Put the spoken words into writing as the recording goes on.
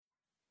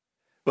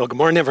Well, good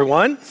morning,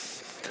 everyone.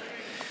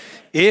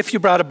 If you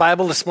brought a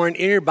Bible this morning,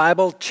 in your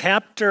Bible,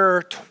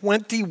 chapter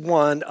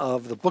 21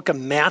 of the book of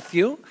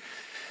Matthew.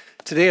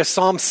 Today is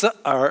Palm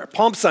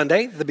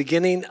Sunday, the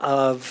beginning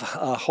of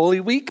Holy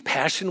Week,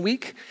 Passion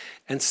Week.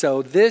 And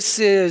so this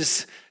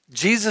is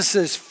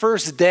Jesus'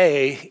 first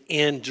day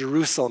in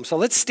Jerusalem. So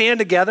let's stand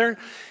together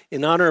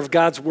in honor of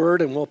God's word,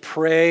 and we'll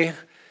pray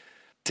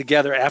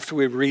together after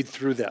we read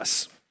through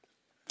this.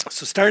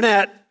 So starting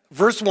at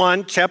verse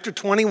 1, chapter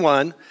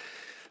 21,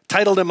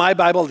 titled in my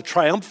Bible, The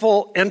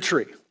Triumphal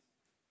Entry.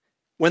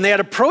 When they had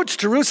approached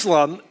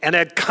Jerusalem and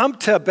had come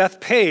to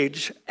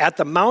Bethphage at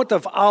the Mount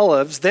of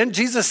Olives, then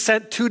Jesus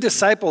sent two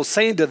disciples,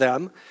 saying to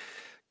them,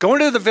 "Go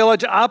into the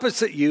village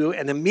opposite you,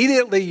 and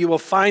immediately you will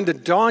find a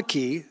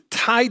donkey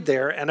tied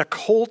there and a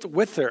colt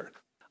with her.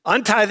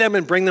 Untie them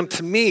and bring them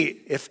to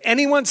me. If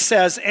anyone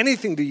says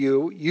anything to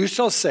you, you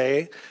shall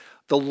say,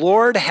 'The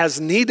Lord has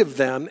need of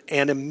them,'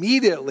 and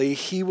immediately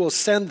he will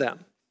send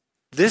them."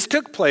 This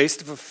took place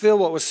to fulfill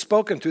what was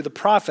spoken through the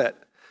prophet.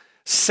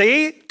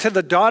 "Say to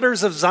the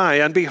daughters of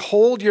Zion,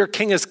 behold, your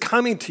king is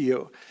coming to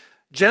you,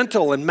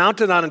 gentle and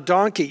mounted on a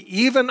donkey,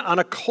 even on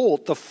a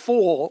colt, the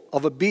foal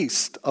of a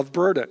beast of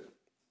burden."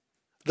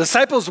 The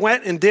disciples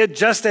went and did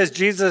just as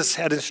Jesus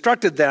had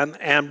instructed them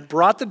and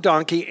brought the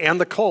donkey and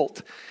the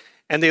colt.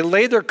 And they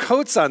laid their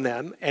coats on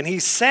them, and he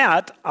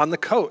sat on the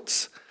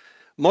coats.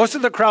 Most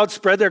of the crowd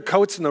spread their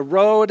coats in the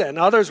road, and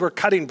others were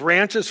cutting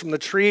branches from the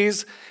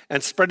trees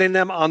and spreading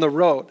them on the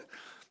road.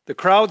 The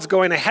crowds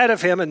going ahead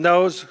of him and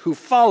those who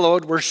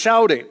followed were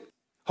shouting,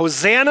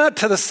 "Hosanna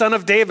to the Son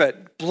of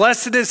David!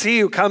 Blessed is he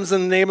who comes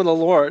in the name of the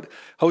Lord!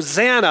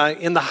 Hosanna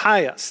in the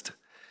highest!"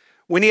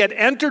 When he had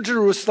entered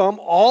Jerusalem,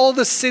 all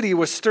the city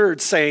was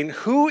stirred, saying,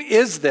 "Who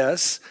is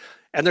this?"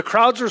 And the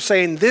crowds were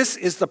saying, "This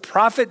is the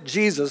prophet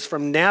Jesus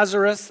from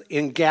Nazareth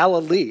in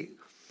Galilee."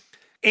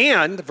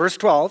 And, verse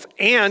 12,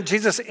 and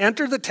Jesus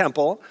entered the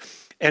temple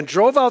and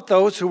drove out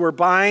those who were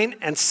buying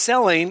and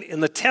selling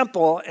in the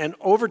temple and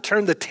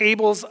overturned the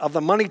tables of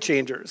the money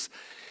changers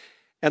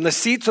and the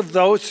seats of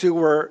those who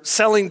were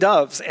selling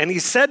doves. And he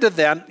said to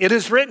them, "It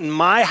is written,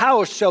 my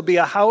house shall be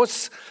a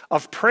house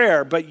of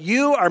prayer, but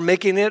you are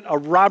making it a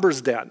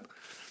robber's den."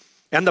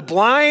 And the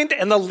blind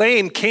and the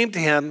lame came to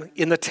him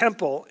in the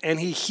temple, and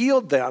he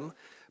healed them.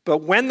 But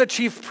when the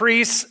chief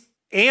priests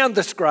and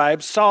the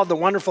scribes saw the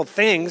wonderful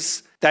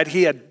things that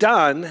he had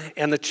done,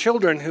 and the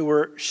children who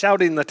were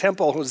shouting in the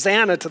temple,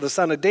 "Hosanna to the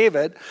Son of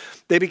David,"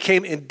 they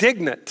became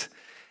indignant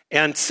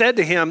and said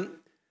to him,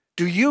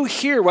 "Do you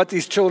hear what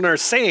these children are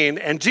saying?"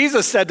 And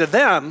Jesus said to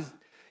them,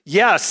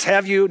 "Yes,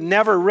 have you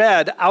never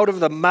read, out of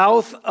the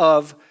mouth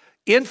of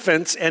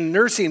infants and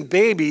nursing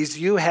babies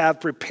you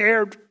have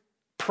prepared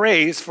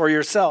praise for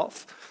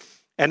yourself?"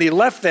 And he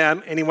left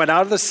them, and he went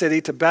out of the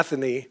city to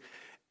Bethany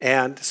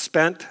and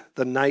spent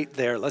the night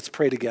there. Let's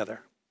pray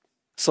together.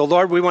 So,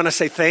 Lord, we want to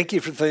say thank you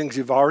for things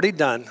you've already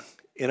done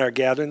in our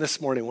gathering this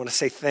morning. We want to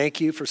say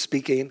thank you for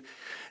speaking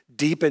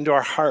deep into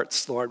our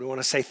hearts, Lord. We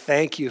want to say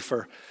thank you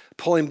for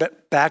pulling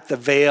back the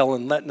veil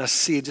and letting us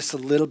see just a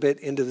little bit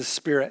into the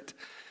Spirit.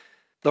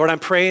 Lord, I'm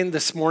praying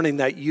this morning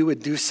that you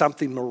would do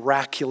something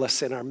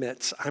miraculous in our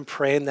midst. I'm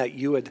praying that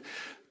you would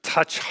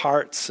touch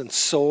hearts and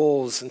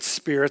souls and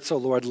spirits, oh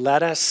Lord.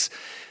 Let us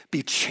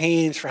be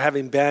changed for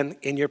having been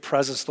in your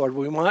presence, Lord.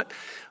 We want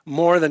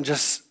more than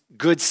just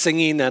good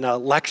singing and a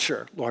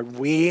lecture, Lord.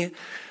 We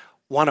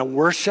want to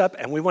worship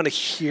and we want to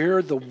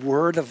hear the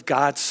word of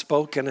God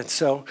spoken. And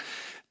so,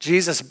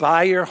 Jesus,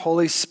 by your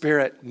Holy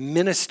Spirit,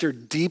 minister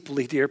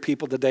deeply to your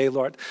people today,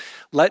 Lord.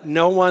 Let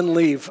no one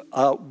leave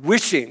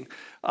wishing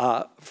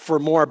for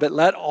more, but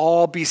let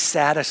all be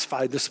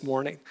satisfied this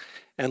morning.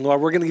 And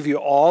Lord, we're going to give you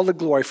all the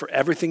glory for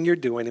everything you're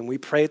doing. And we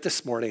pray it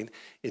this morning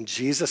in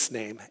Jesus'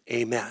 name,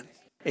 amen.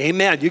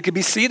 Amen. You can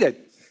be seated.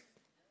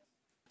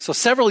 So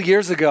several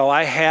years ago,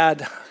 I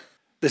had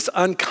this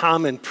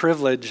uncommon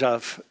privilege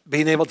of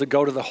being able to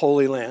go to the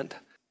Holy Land.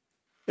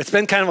 It's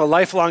been kind of a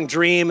lifelong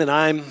dream, and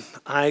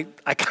I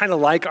kind of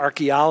like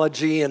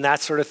archaeology and that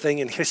sort of thing,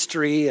 and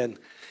history. And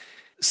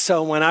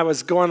so when I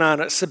was going on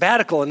a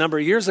sabbatical a number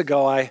of years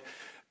ago, I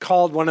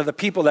called one of the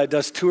people that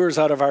does tours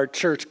out of our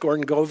church,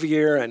 Gordon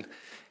Govier,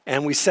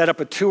 and we set up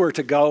a tour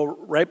to go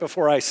right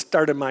before I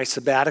started my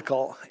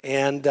sabbatical.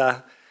 And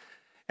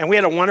we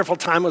had a wonderful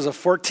time. It was a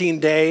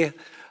 14-day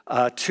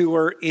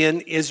tour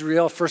in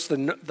Israel, first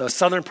the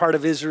southern part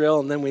of Israel,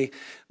 and then we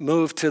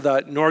moved to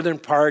the northern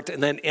part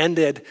and then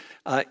ended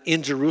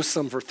in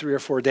Jerusalem for 3 or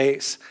 4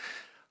 days.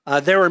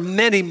 There were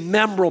many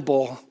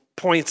memorable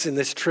points in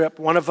this trip.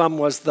 One of them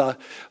was the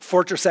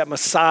fortress at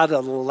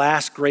Masada, the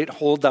last great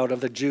holdout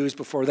of the Jews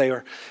before they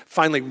were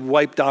finally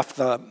wiped off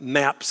the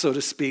map, so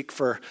to speak,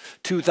 for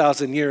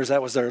 2,000 years.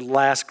 That was their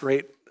last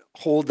great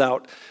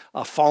holdout,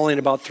 falling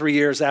about 3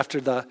 years after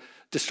the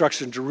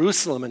destruction of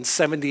Jerusalem in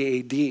 70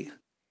 AD.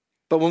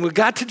 But when we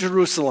got to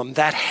Jerusalem,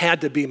 that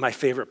had to be my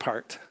favorite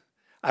part.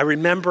 I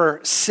remember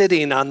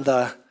sitting on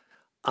the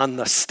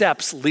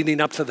steps leading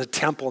up to the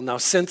temple. Now,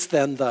 since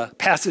then, the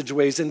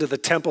passageways into the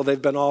temple,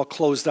 they've been all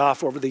closed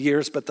off over the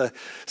years, but the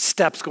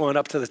steps going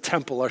up to the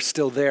temple are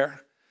still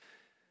there.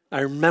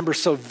 I remember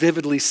so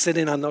vividly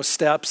sitting on those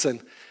steps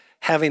and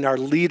having our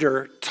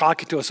leader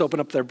talking to us, open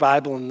up their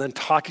Bible, and then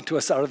talking to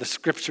us out of the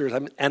scriptures.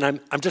 I'm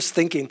just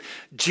thinking,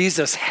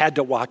 Jesus had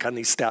to walk on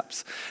these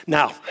steps.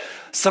 Now,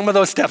 some of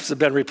those steps have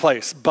been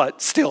replaced,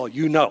 but still,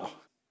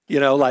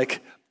 like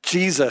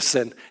Jesus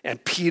and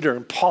Peter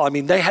and Paul. I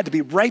mean, they had to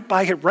be right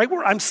by here, right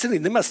where I'm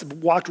sitting. They must have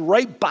walked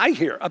right by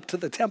here up to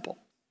the temple.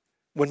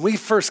 When we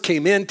first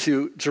came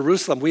into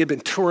Jerusalem, we had been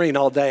touring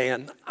all day.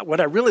 And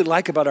what I really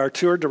like about our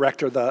tour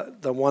director,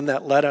 the one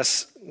that led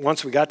us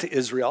once we got to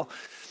Israel,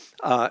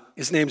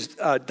 his name's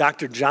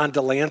Dr. John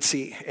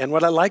Delancey. And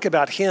what I like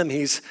about him,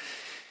 he's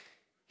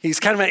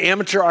kind of an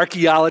amateur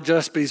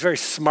archaeologist, but he's very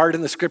smart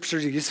in the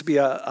scriptures. He used to be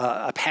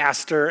a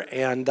pastor.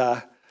 And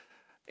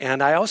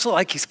I also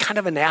like he's kind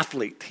of an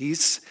athlete.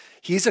 He's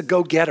a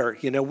go-getter.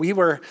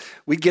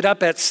 We'd get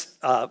up at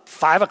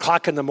 5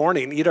 o'clock in the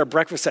morning, eat our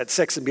breakfast at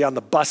 6, and be on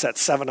the bus at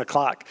 7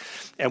 o'clock.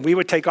 And we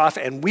would take off,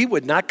 and we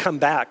would not come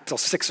back till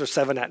 6 or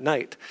 7 at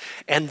night.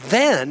 And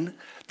then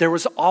there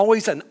was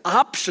always an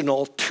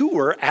optional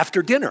tour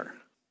after dinner.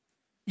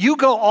 You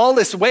go all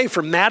this way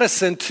from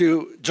Madison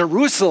to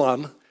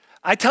Jerusalem.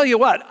 I tell you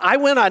what, I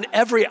went on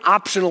every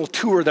optional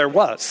tour there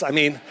was. I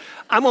mean,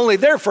 I'm only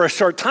there for a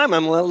short time.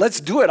 Let's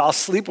do it. I'll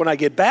sleep when I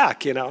get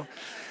back,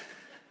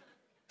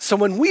 So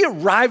when we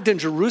arrived in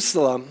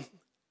Jerusalem,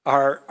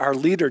 our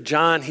leader,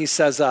 John, he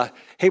says,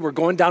 hey, we're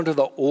going down to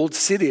the old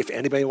city if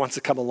anybody wants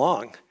to come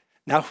along.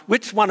 Now,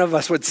 which one of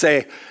us would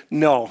say,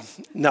 no.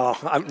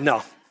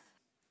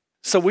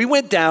 So we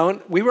went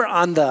down. We were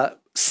on the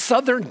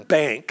southern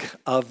bank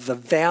of the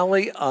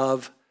Valley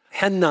of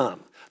Hinnom,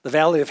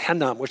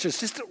 which is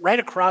just right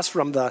across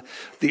from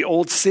the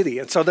old city.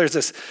 And so there's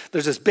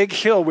this big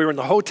hill. We were in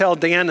the Hotel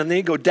Dan, and then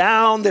you go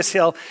down this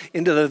hill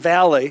into the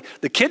valley.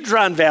 The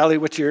Kidron Valley,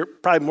 which you're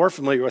probably more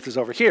familiar with, is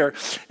over here.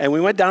 And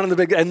we went down in the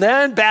big, and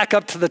then back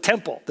up to the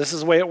temple. This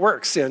is the way it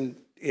works in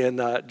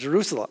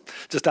Jerusalem,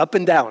 just up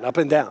and down, up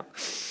and down.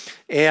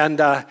 And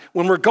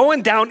when we're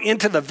going down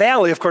into the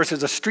valley, of course,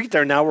 there's a street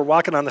there now. We're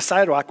walking on the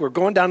sidewalk. We're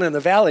going down in the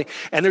valley,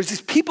 and there's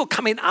these people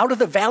coming out of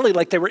the valley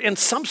like they were in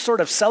some sort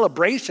of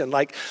celebration.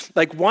 Like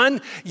one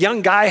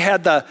young guy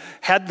had the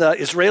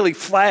Israeli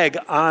flag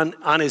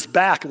on his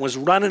back and was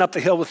running up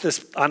the hill with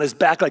this on his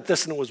back like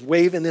this, and it was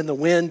waving in the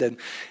wind.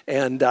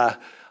 And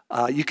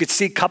you could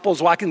see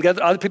couples walking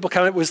together. Other people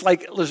coming. It was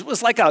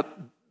like a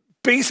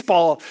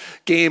baseball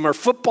game or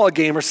football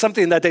game or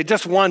something that they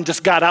just won,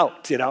 just got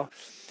out,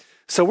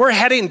 So we're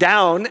heading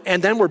down,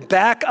 and then we're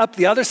back up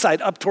the other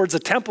side, up towards the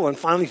temple, and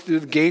finally through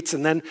the gates,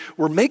 and then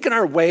we're making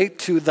our way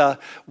to the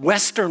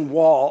Western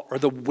Wall, or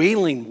the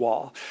Wailing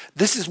Wall.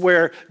 This is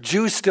where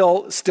Jews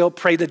still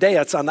pray today.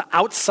 It's on the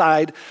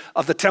outside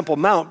of the Temple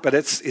Mount, but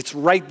it's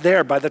right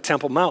there by the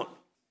Temple Mount.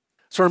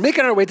 So we're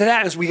making our way to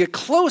that. As we get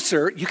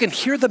closer, you can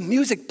hear the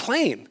music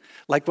playing,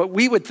 like what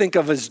we would think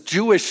of as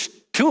Jewish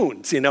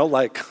tunes,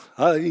 like,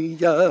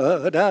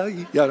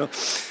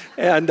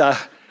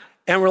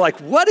 and we're like,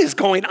 what is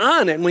going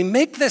on? And we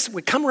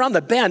come around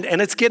the bend,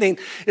 and it's getting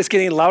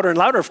louder and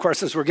louder, of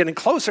course, as we're getting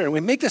closer. And we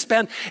make this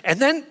bend, and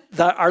then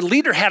our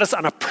leader had us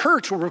on a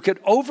perch where we could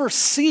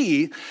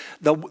oversee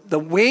the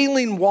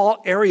Wailing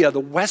Wall area, the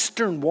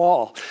Western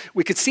Wall.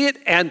 We could see it,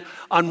 and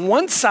on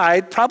one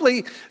side,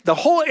 probably the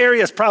whole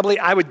area is probably,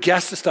 I would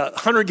guess, just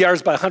 100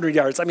 yards by 100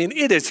 yards. I mean,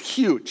 it is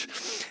huge.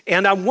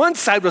 And on one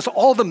side was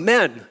all the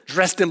men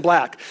dressed in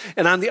black,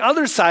 and on the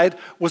other side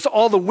was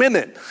all the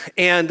women,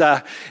 and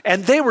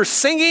they were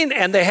singing,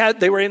 and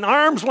they were in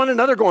arms one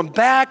another, going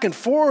back and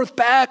forth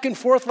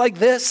like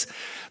this.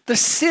 The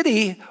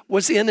city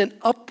was in an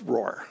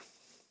uproar.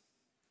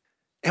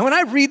 And when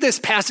I read this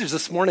passage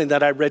this morning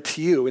that I read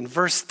to you in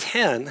verse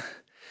 10,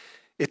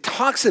 it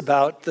talks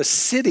about the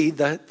city,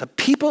 the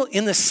people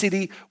in the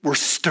city were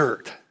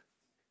stirred.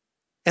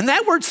 And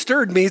that word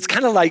stirred means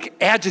kind of like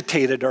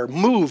agitated or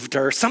moved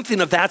or something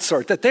of that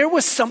sort, that there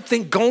was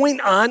something going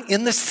on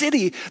in the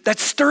city that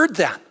stirred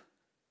them.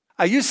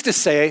 I used to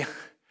say,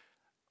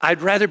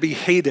 I'd rather be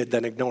hated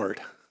than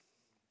ignored.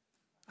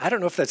 I don't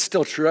know if that's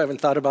still true. I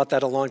haven't thought about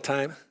that a long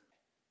time.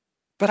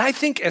 But I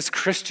think as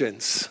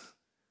Christians,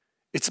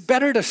 it's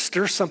better to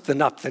stir something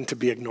up than to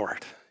be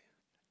ignored.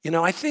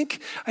 I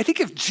think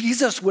if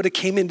Jesus would have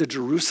came into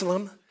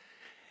Jerusalem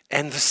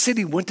and the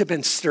city wouldn't have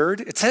been stirred,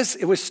 it says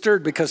it was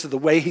stirred because of the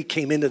way he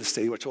came into the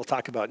city, which we'll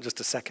talk about in just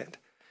a second.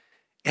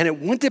 And it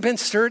wouldn't have been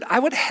stirred, I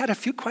would have had a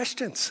few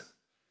questions.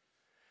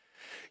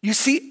 You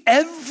see,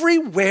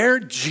 everywhere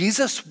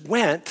Jesus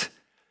went,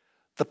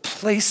 the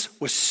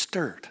place was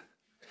stirred.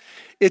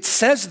 It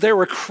says there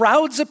were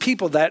crowds of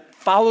people that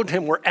followed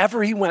him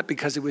wherever he went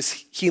because he was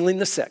healing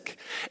the sick.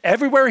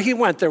 Everywhere he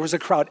went, there was a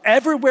crowd.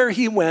 Everywhere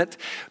he went,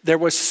 there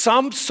was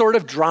some sort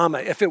of drama.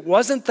 If it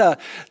wasn't the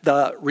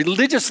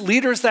religious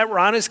leaders that were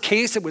on his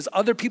case, it was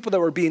other people that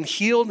were being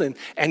healed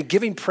and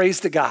giving praise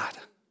to God.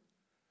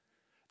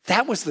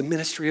 That was the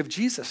ministry of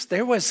Jesus.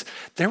 There was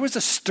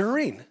a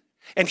stirring.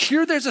 And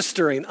here there's a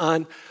stirring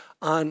on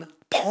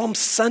Palm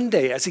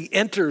Sunday as he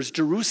enters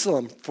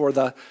Jerusalem for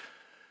the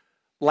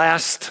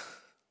last,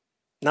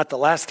 not the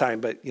last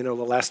time, but the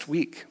last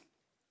week.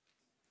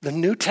 The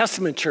New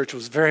Testament church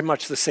was very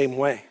much the same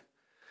way.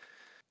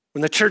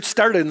 When the church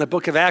started in the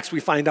book of Acts, we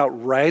find out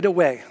right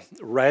away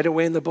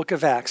in the book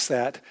of Acts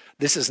that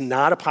this is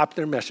not a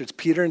popular message.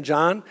 Peter and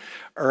John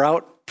are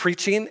out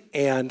preaching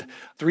and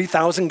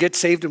 3,000 get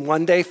saved in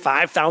one day,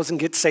 5,000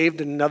 get saved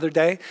in another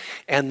day.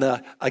 And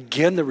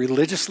the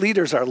religious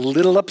leaders are a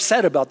little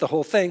upset about the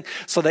whole thing,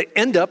 so they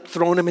end up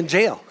throwing them in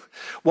jail.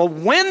 Well,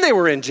 when they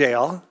were in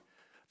jail,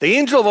 the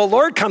angel of the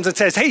Lord comes and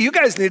says, hey, you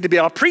guys need to be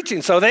out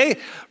preaching. So they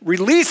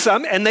release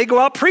them and they go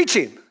out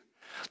preaching.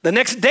 The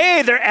next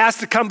day, they're asked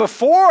to come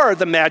before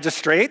the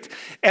magistrate,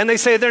 and they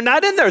say they're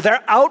not in there.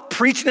 They're out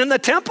preaching in the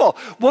temple.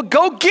 Well,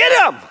 go get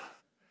them.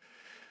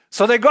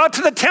 So they go out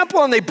to the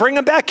temple, and they bring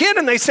them back in,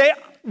 and they say,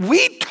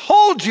 we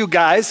told you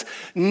guys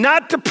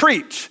not to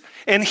preach.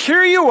 And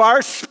here you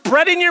are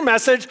spreading your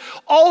message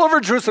all over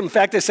Jerusalem. In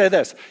fact, they say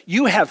this,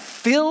 you have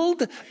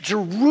filled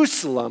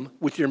Jerusalem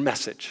with your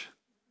message.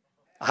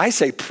 I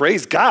say,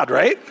 praise God,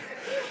 right?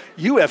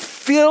 You have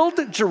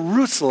filled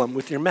Jerusalem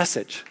with your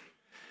message.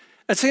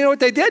 And so you know what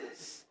they did?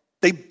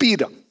 They beat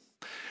them.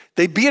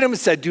 They beat them and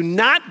said, do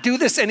not do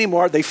this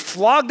anymore. They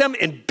flogged them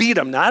and beat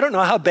them. Now, I don't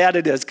know how bad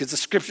it is because the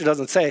scripture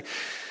doesn't say,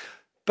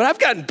 but I've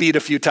gotten beat a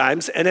few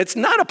times, and it's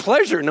not a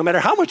pleasure no matter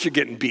how much you're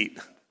getting beat.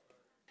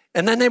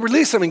 And then they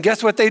release them, and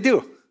guess what they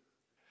do?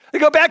 They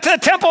go back to the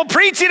temple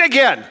preaching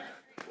again.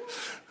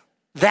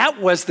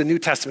 That was the New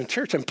Testament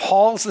church, and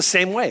Paul's the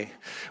same way.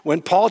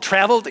 When Paul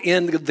traveled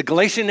in the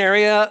Galatian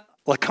area,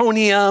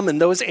 Lyconium and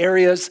those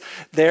areas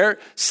there,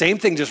 same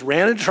thing, just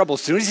ran into trouble.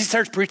 As soon as he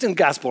starts preaching the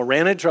gospel,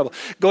 ran into trouble.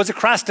 Goes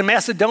across to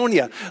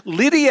Macedonia.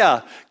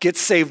 Lydia gets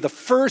saved, the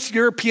first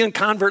European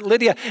convert,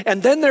 Lydia.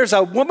 And then there's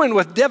a woman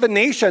with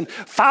divination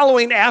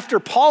following after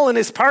Paul and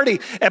his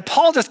party. And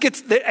Paul just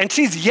gets, and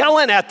she's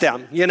yelling at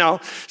them, you know.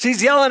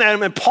 She's yelling at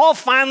him, and Paul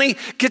finally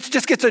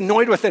just gets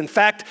annoyed with it. In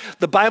fact,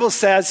 the Bible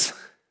says,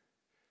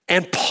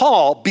 and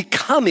Paul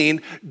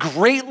becoming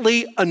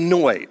greatly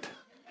annoyed.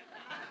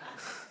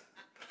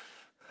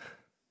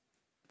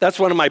 That's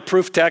one of my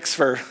proof texts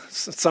for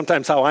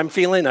sometimes how I'm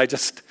feeling. I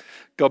just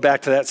go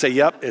back to that and say,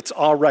 yep, it's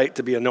all right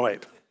to be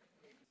annoyed.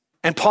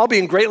 And Paul,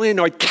 being greatly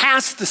annoyed,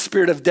 cast the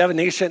spirit of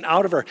divination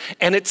out of her,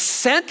 and it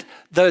sent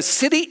the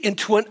city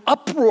into an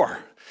uproar.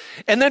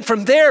 And then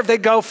from there, they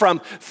go from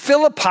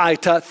Philippi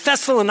to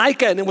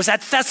Thessalonica, and it was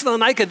at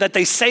Thessalonica that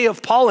they say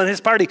of Paul and his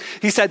party,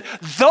 he said,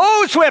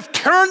 those who have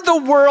turned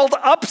the world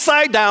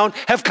upside down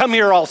have come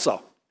here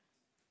also.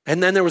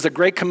 And then there was a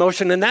great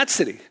commotion in that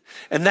city.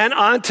 And then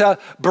on to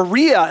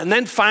Berea, and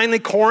then finally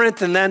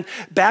Corinth, and then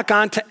back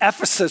on to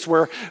Ephesus,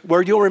 where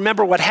you'll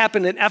remember what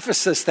happened in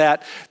Ephesus,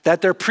 that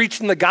they're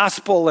preaching the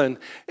gospel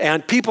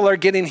and people are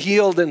getting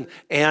healed,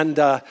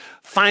 and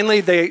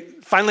finally they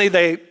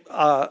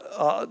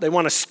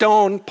want to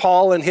stone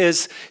Paul and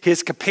his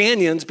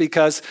companions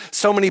because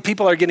so many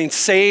people are getting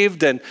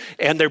saved, and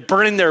they're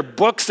burning their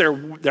books, their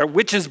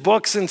witches'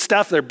 books and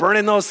stuff. They're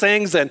burning those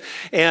things, and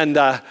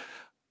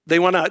they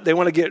want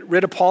to get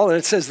rid of Paul, and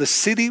it says the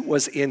city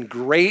was in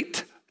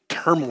great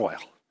turmoil,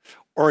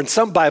 or in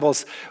some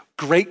Bibles,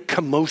 great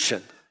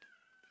commotion.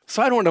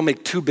 So I don't want to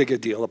make too big a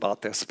deal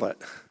about this, but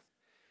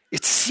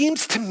it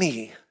seems to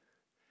me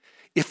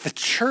if the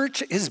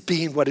church is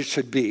being what it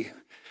should be,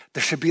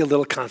 there should be a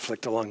little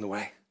conflict along the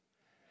way.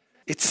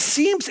 It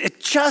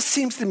just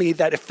seems to me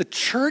that if the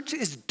church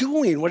is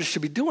doing what it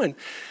should be doing,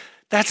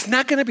 that's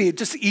not going to be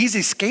just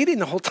easy skating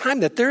the whole time,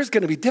 that there's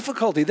going to be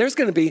difficulty. There's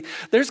going to be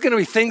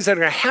things that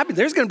are happening.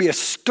 There's going to be a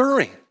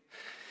stirring.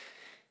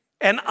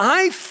 And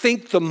I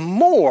think the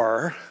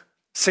more,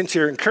 since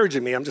you're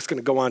encouraging me, I'm just going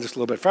to go on just a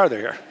little bit farther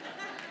here.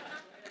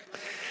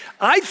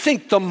 I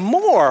think the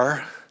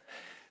more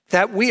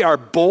that we are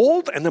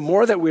bold, and the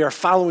more that we are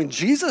following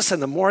Jesus,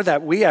 and the more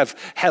that we have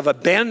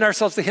abandoned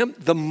ourselves to him,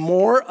 the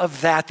more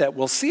of that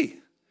we'll see.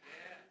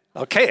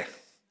 Okay,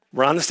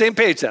 we're on the same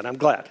page then. I'm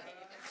glad.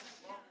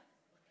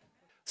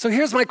 So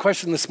here's my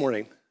question this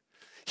morning.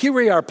 Here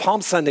we are,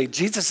 Palm Sunday.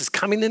 Jesus is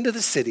coming into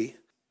the city,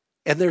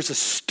 and there's a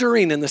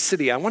stirring in the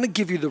city. I want to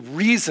give you the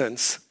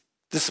reasons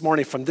this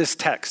morning from this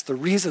text, the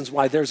reasons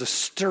why there's a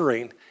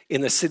stirring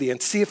in the city,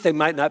 and see if they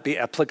might not be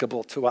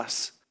applicable to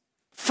us.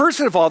 First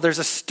of all, there's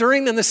a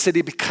stirring in the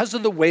city because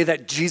of the way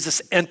that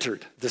Jesus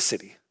entered the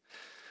city,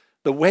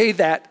 the way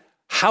that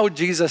how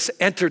Jesus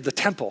entered the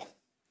temple.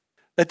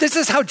 That this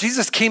is how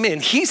Jesus came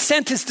in. He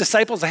sent his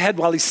disciples ahead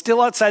while he's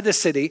still outside the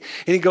city,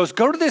 and he goes,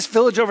 go to this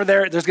village over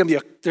there. There's going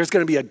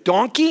to be a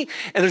donkey,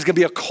 and there's going to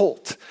be a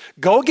colt.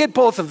 Go get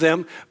both of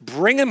them,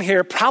 bring them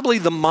here, probably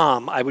the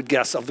mom, I would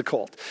guess, of the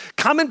colt.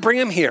 Come and bring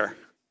them here.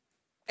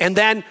 And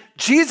then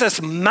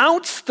Jesus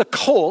mounts the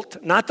colt,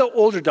 not the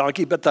older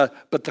donkey, but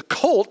the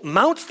colt,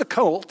 mounts the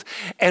colt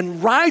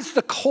and rides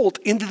the colt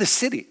into the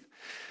city.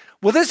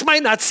 Well, this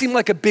might not seem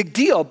like a big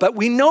deal, but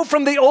we know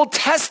from the Old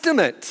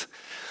Testament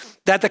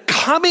that the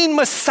coming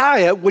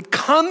Messiah would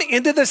come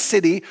into the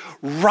city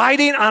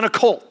riding on a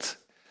colt.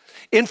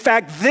 In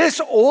fact, this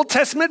Old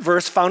Testament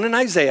verse found in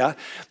Isaiah,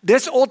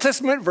 this Old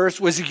Testament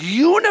verse was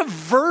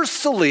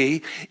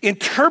universally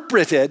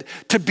interpreted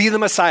to be the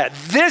Messiah.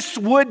 This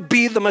would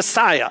be the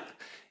Messiah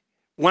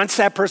once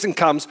that person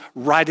comes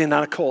riding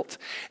on a colt.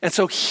 And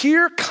so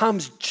here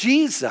comes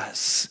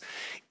Jesus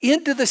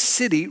into the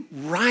city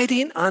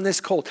riding on this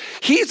colt.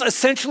 He's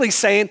essentially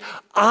saying,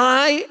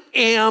 I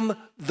am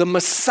the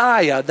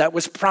Messiah that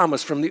was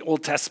promised from the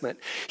Old Testament.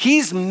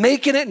 He's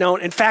making it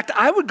known. In fact,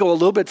 I would go a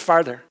little bit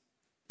farther.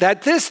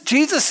 That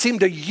Jesus seemed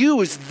to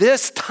use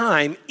this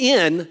time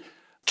in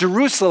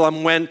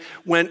Jerusalem when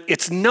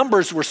its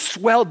numbers were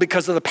swelled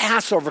because of the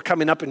Passover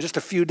coming up in just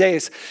a few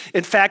days.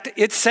 In fact,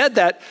 it said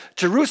that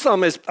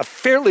Jerusalem is a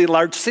fairly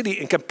large city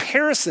in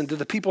comparison to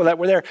the people that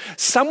were there.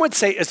 Some would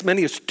say as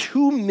many as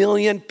 2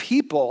 million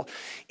people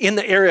in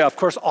the area. Of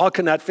course, all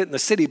could not fit in the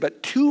city,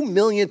 but 2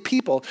 million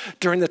people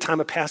during the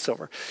time of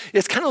Passover.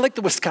 It's kind of like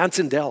the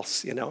Wisconsin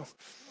Dells,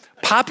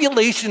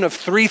 Population of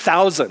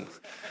 3,000.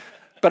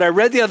 But I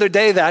read the other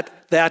day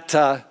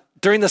that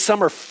during the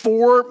summer,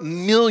 4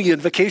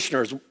 million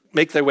vacationers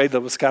make their way to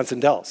the Wisconsin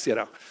Dells,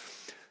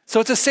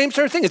 So it's the same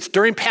sort of thing. It's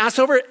during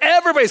Passover.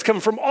 Everybody's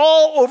coming from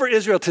all over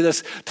Israel to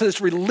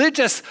this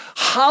religious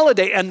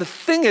holiday. And the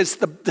thing is,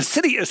 the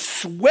city is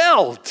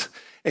swelled.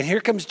 And here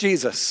comes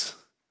Jesus.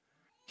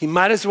 He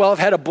might as well have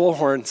had a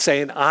bullhorn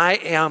saying, I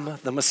am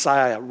the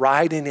Messiah,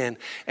 riding in,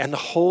 and the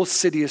whole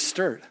city is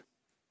stirred.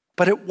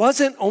 But it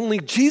wasn't only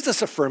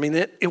Jesus affirming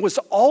it, it was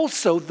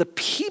also the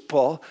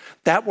people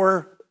that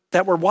were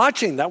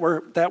watching, that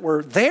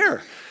were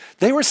there.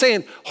 They were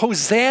saying,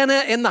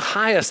 Hosanna in the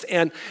highest,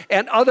 and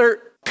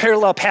other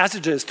parallel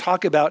passages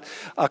talk about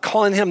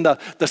calling him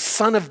the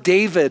son of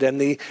David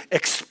and the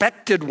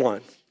expected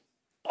one.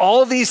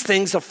 All these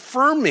things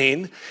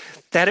affirming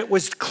that it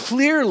was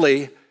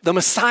clearly the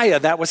Messiah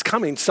that was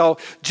coming. So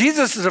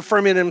Jesus is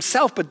affirming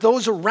himself, but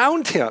those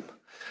around him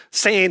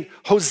saying,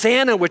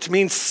 Hosanna, which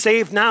means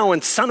save now,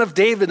 and son of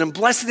David, and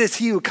blessed is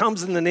he who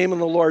comes in the name of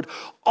the Lord,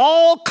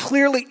 all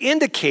clearly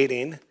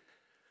indicating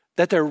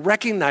that they're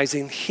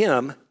recognizing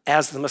him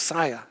as the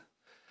Messiah.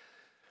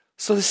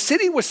 So the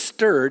city was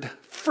stirred,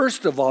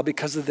 first of all,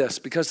 because of this,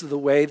 because of the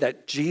way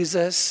that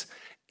Jesus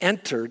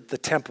entered the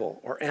temple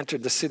or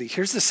entered the city.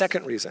 Here's the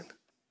second reason.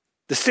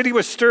 The city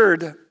was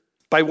stirred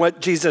by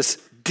what Jesus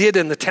did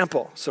in the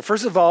temple. So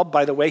first of all,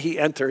 by the way he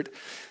entered.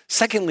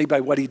 Secondly, by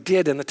what he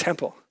did in the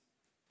temple.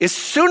 As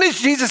soon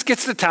as Jesus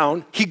gets to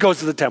town, he goes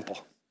to the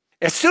temple.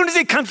 As soon as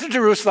he comes to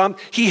Jerusalem,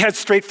 he heads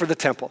straight for the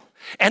temple.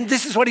 And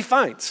this is what he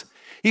finds.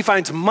 He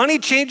finds money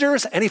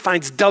changers and he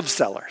finds dove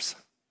sellers.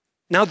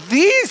 Now,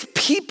 these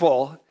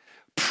people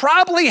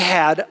probably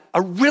had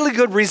a really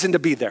good reason to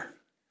be there.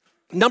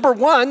 Number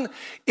one,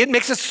 it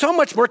makes it so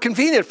much more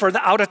convenient for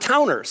the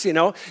out-of-towners.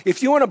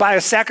 If you want to buy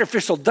a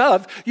sacrificial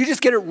dove, you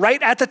just get it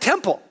right at the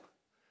temple.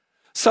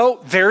 So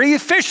very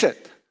efficient.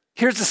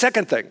 Here's the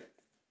second thing.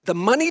 The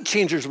money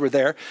changers were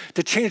there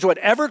to change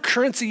whatever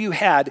currency you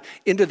had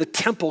into the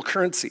temple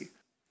currency.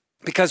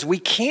 Because we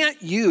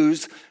can't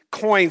use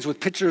coins with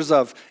pictures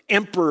of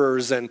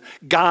emperors and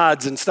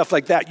gods and stuff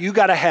like that. You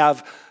got to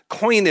have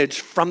coinage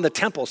from the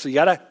temple. So you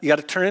got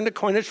to turn into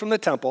coinage from the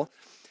temple.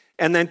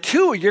 And then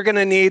two, you're going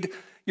to need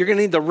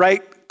the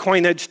right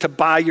coinage to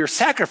buy your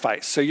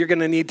sacrifice. So you're going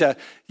to need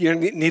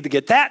to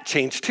get that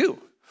changed too.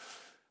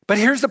 But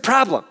here's the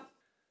problem.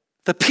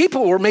 The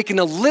people were making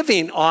a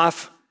living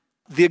off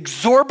the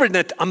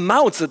exorbitant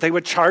amounts that they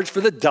would charge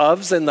for the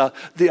doves and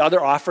the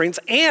other offerings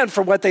and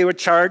for what they would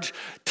charge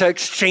to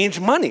exchange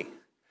money.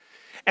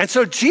 And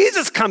so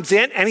Jesus comes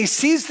in and he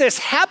sees this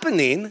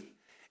happening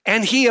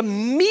and he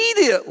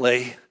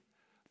immediately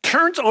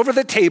turns over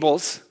the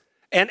tables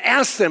and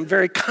asks them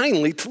very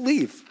kindly to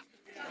leave.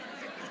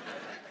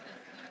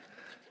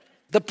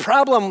 The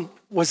problem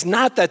was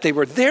not that they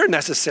were there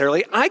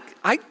necessarily. I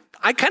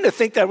kind of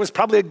think that was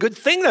probably a good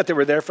thing that they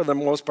were there for the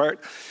most part.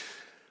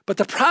 But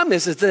the problem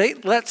is they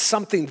let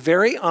something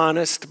very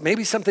honest,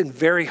 maybe something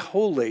very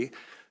holy,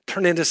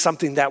 turn into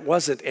something that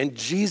wasn't, and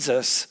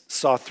Jesus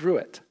saw through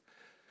it.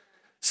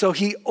 So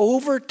he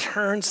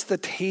overturns the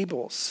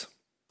tables.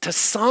 To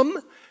some,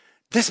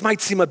 this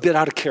might seem a bit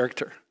out of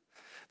character.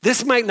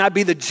 This might not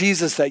be the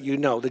Jesus that you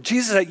know. The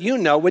Jesus that you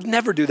know would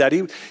never do that.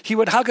 He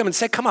would hug him and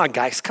say, come on,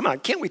 guys, come on,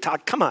 can't we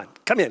talk? Come on,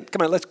 come in,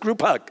 let's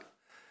group hug.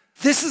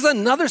 This is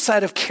another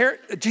side of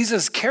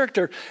Jesus'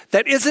 character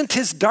that isn't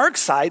his dark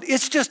side,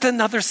 it's just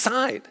another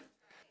side.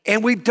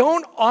 And we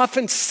don't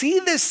often see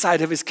this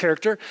side of his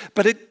character,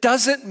 but it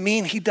doesn't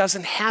mean he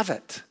doesn't have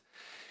it.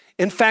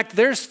 In fact,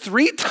 there's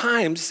 3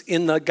 times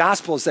in the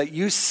Gospels that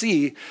you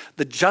see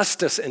the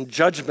justice and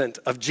judgment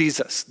of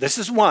Jesus. This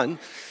is one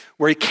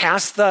where he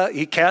casts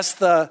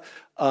the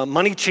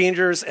money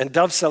changers and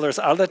dove sellers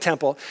out of the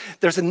temple.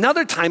 There's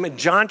another time in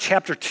John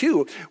chapter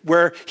 2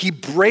 where he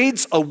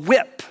braids a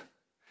whip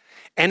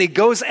and he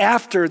goes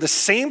after the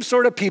same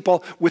sort of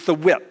people with the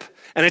whip.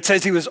 And it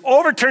says he was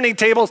overturning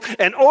tables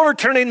and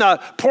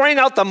pouring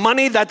out the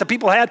money that the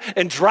people had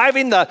and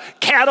driving the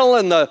cattle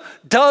and the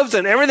doves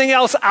and everything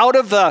else out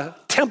of the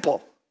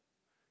temple.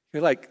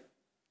 You're like,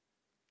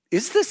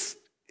 is this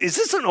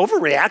an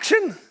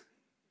overreaction?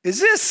 Is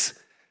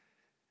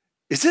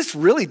this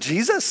really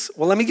Jesus?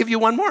 Well, let me give you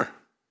one more.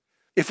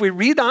 If we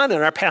read on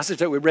in our passage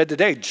that we read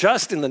today,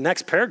 just in the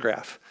next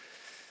paragraph,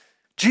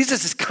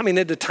 Jesus is coming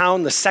into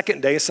town the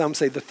second day, some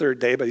say the third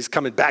day, but he's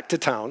coming back to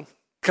town,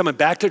 coming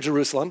back to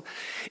Jerusalem.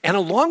 And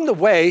along the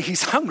way,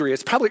 he's hungry.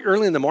 It's probably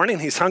early in the morning.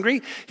 He's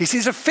hungry. He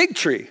sees a fig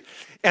tree,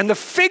 and the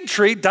fig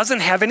tree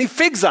doesn't have any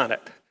figs on it.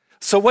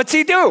 So what's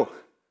he do?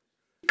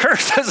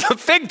 Curses a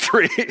fig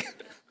tree.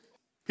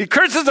 He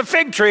curses a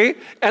fig tree,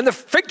 and the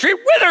fig tree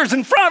withers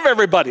in front of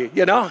everybody,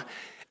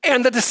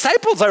 And the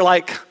disciples are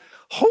like,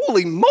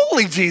 holy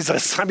moly,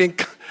 Jesus. I mean,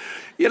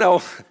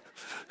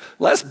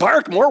 less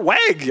bark, more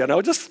wag,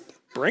 just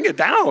bring it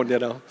down,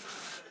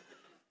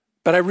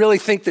 But I really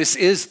think this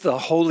is the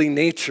holy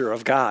nature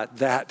of God,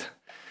 that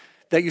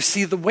you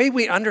see, the way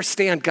we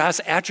understand God's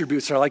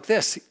attributes are like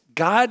this.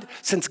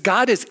 Since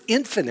God is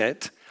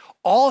infinite,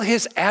 all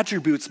his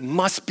attributes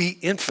must be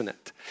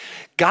infinite.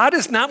 God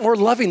is not more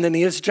loving than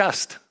he is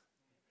just.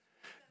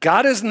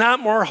 God is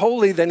not more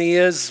holy than he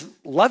is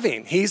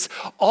loving.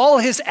 All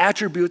his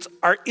attributes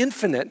are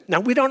infinite. Now,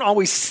 we don't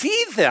always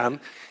see them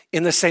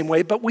in the same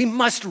way, but we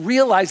must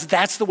realize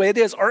that's the way it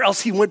is, or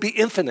else he wouldn't be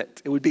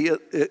infinite. It would be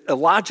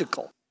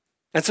illogical.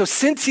 And so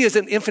since he is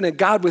an infinite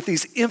God with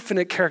these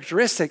infinite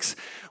characteristics,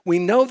 we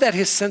know that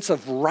his sense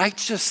of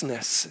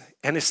righteousness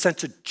and his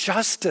sense of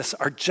justice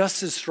are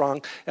just as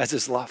strong as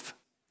his love.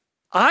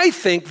 I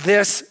think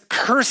this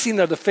cursing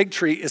of the fig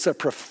tree is a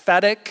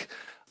prophetic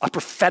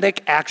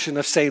action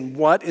of saying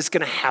what is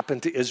going to happen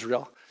to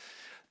Israel.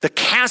 The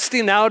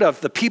casting out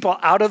of the people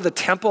out of the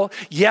temple,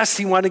 yes,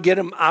 he wanted to get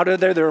them out of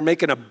there. They were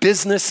making a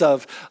business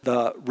of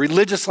the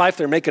religious life.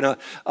 They were making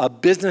a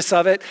business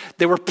of it.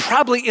 They were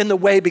probably in the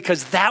way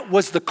because that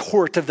was the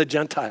court of the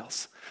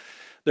Gentiles.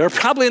 They were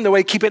probably in the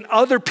way keeping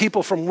other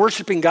people from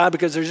worshiping God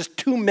because there's just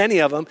too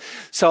many of them.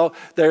 So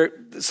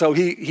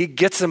he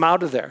gets them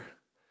out of there.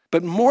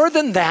 But more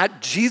than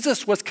that,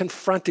 Jesus was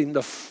confronting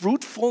the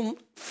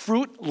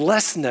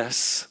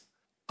fruitlessness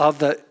of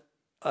the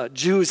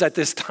Jews at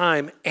this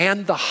time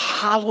and the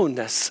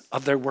hollowness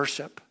of their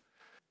worship.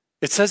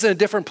 It says in a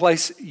different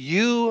place,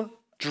 you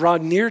draw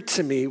near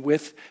to me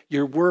with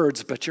your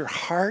words, but your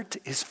heart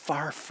is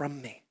far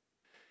from me.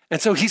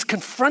 And so he's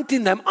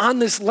confronting them on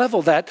this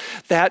level that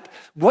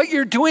what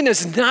you're doing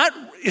is not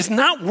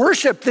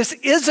worship. This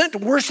isn't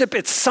worship.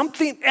 It's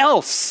something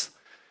else.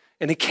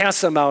 And he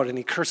casts them out and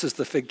he curses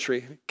the fig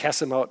tree.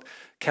 Casts them out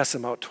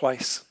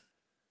twice.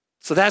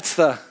 So that's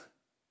the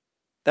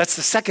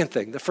second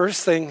thing. The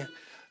first thing,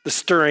 the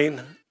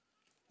stirring,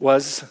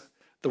 was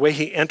the way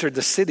he entered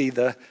the city.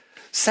 The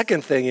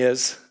second thing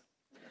is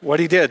what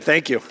he did.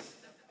 Thank you.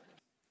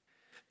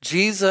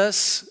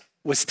 Jesus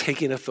was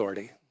taking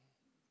authority.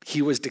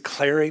 He was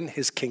declaring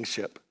his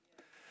kingship.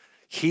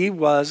 He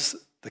was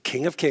the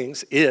King of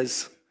Kings,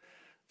 is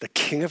the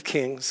King of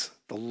Kings,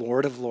 the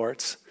Lord of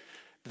Lords.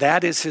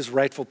 That is his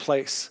rightful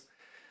place.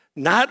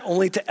 Not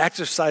only to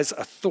exercise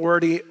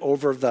authority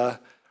over the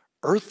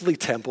earthly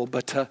temple,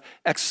 but to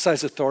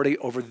exercise authority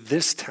over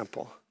this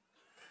temple.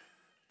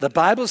 The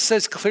Bible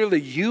says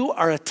clearly, you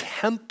are a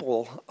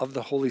temple of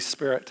the Holy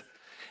Spirit.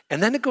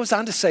 And then it goes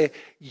on to say,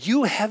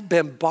 you have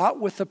been bought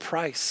with a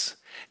price,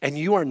 and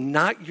you are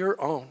not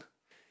your own.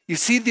 You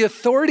see, the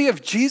authority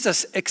of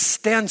Jesus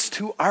extends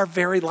to our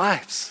very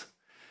lives.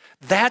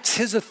 That's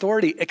his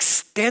authority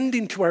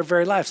extending to our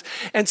very lives.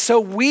 And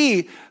so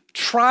we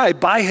try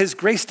by his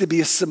grace to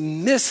be as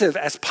submissive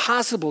as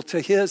possible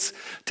to his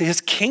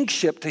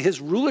kingship, to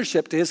his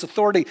rulership, to his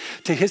authority,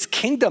 to his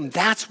kingdom.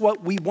 That's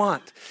what we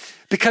want.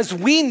 Because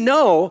we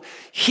know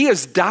he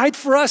has died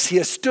for us. He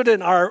has stood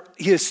in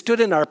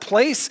our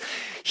place.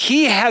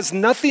 He has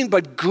nothing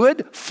but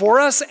good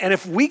for us. And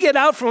if we get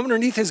out from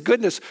underneath his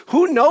goodness,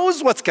 who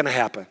knows what's going to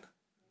happen?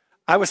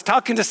 I was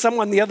talking to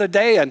someone the other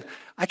day, and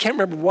I can't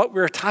remember what we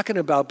were talking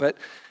about, but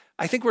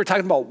I think we were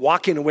talking about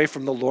walking away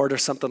from the Lord or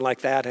something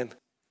like that. And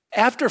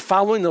after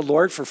following the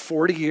Lord for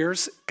 40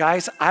 years,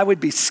 guys, I would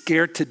be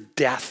scared to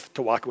death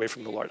to walk away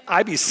from the Lord.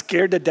 I'd be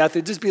scared to death.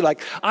 It'd just be like,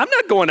 I'm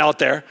not going out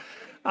there.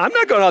 I'm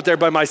not going out there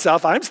by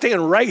myself. I'm staying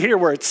right here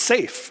where it's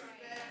safe.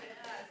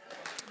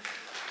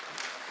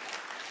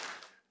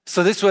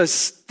 So this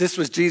was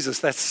Jesus.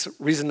 That's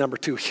reason number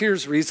 2.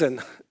 Here's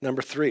reason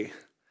number 3.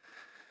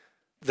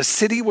 The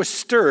city was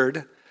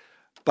stirred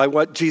by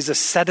what Jesus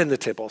said in the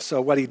temple.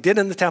 So what he did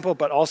in the temple,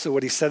 but also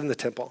what he said in the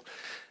temple.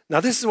 Now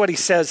this is what he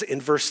says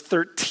in verse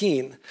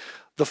 13.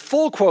 The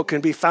full quote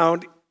can be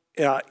found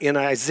in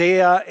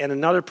Isaiah and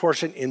another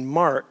portion in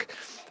Mark.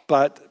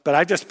 But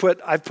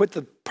I've put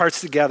the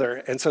parts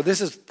together. And so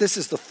this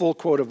is the full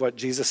quote of what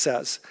Jesus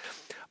says.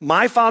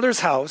 My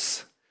Father's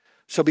house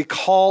shall be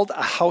called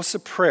a house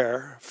of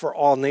prayer for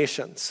all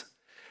nations,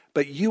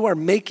 but you are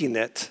making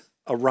it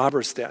a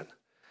robber's den.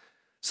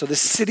 So the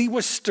city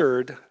was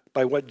stirred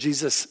by what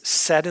Jesus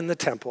said in the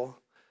temple.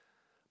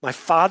 My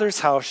Father's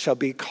house shall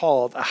be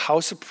called a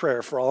house of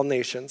prayer for all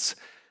nations,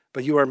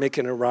 but you are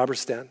making a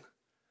robber's den.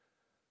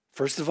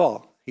 First of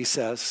all, he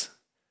says,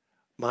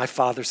 my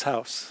Father's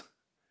house.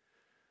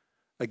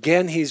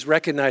 Again, he's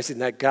recognizing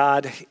that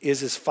God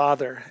is his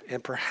Father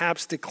and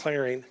perhaps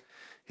declaring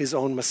his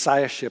own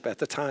messiahship at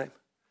the time.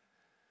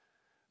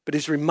 But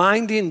he's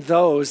reminding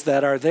those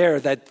that are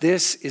there that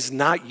this is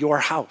not your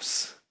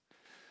house.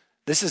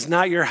 This is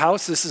not your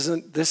house. This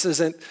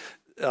isn't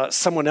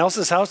someone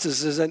else's house.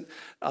 This isn't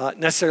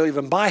necessarily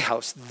even my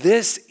house.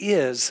 This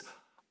is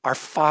our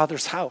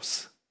Father's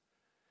house.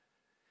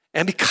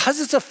 And because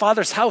it's a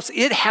Father's house,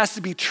 it has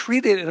to be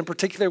treated in a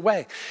particular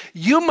way.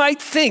 You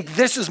might think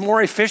this is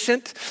more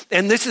efficient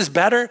and this is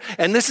better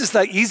and this is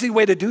the easy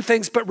way to do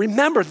things, but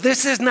remember,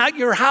 this is not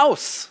your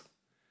house.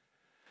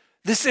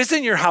 This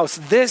isn't your house.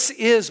 This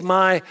is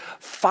my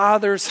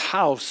Father's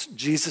house,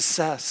 Jesus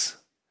says.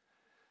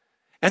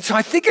 And so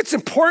I think it's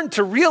important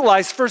to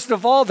realize, first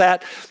of all,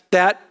 that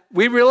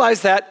we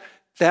realize that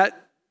the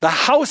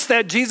house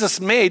that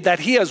Jesus made, that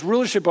he has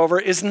rulership over,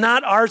 is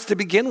not ours to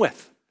begin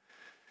with.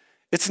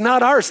 It's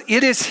not ours.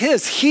 It is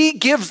his. He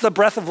gives the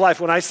breath of life.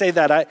 When I say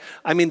that,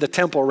 I mean the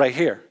temple right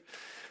here.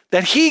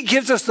 That he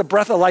gives us the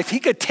breath of life.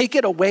 He could take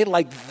it away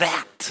like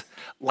that.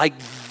 Like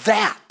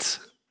that.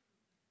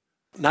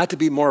 Not to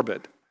be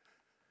morbid,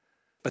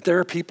 but there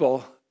are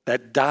people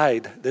that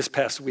died this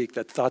past week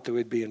that thought they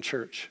would be in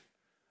church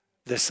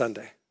this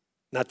Sunday.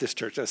 Not this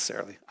church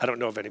necessarily. I don't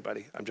know of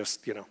anybody. I'm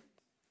just,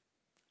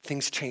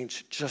 things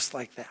change just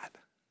like that.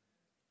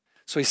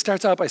 So he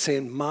starts out by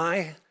saying,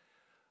 my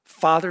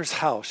Father's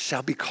house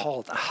shall be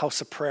called a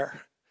house of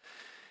prayer.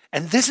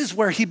 And this is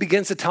where he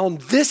begins to tell them,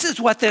 this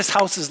is what this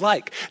house is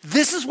like.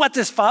 This is what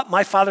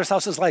my Father's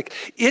house is like.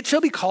 It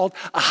shall be called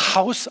a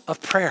house of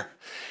prayer.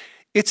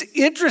 It's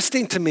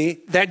interesting to me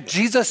that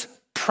Jesus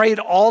prayed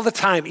all the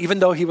time, even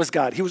though he was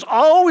God. He was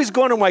always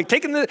going away,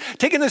 taking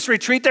this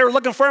retreat. They were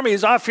looking for him.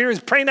 He's off here.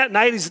 He's praying at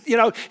night.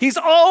 He's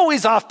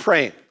always off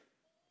praying.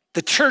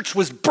 The church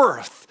was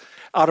birthed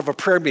out of a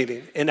prayer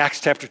meeting in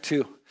Acts chapter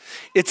 2.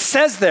 It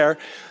says there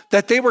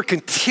that they were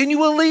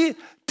continually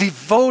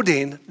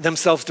devoting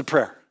themselves to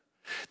prayer.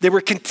 They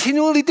were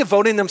continually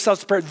devoting themselves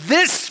to prayer.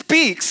 This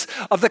speaks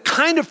of the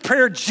kind of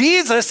prayer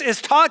Jesus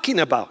is talking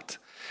about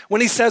when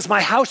he says,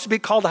 my house should be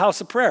called a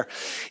house of prayer.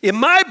 In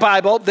my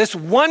Bible, this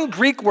one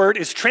Greek word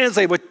is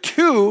translated with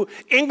two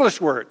English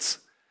words.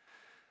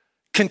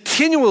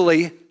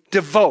 Continually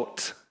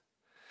devote.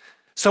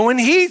 So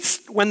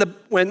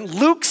when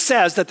Luke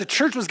says that the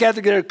church was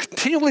gathered together,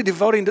 continually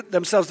devoting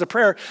themselves to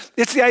prayer,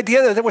 it's the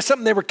idea that there was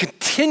something they were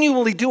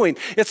continually doing.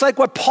 It's like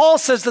what Paul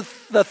says to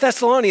the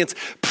Thessalonians,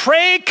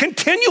 pray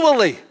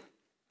continually,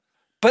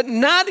 but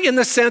not in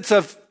the sense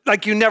of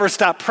like you never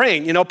stop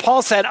praying.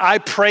 Paul said, I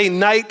pray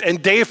night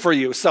and day for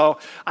you. So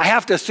I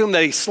have to assume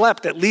that he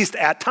slept at least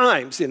at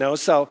times,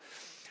 So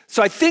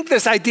I think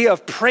this idea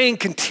of praying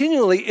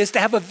continually is to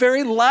have a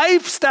very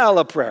lifestyle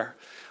of prayer.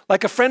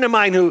 Like a friend of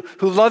mine who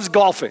loves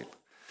golfing.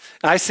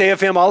 I say of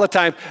him all the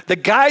time, the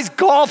guy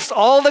golfs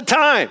all the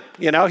time.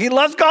 He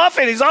loves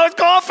golfing. He's always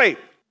golfing.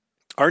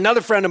 Or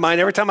another friend of mine,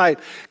 every time I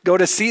go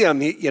to see him,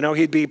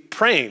 he'd be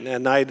praying.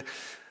 And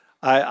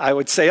I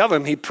would say of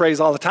him, he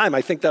prays all the time.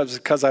 I think that was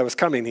because I was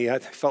coming. I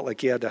felt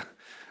like he had to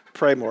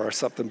pray more or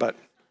something. But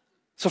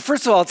so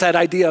first of all, it's that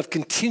idea of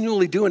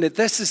continually doing it.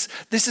 This is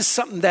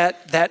something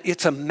that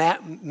it's a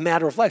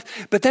matter of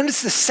life. But then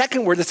it's the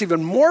second word that's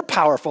even more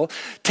powerful,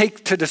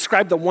 to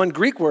describe the one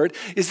Greek word,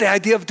 is the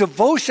idea of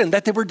devotion,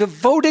 that they were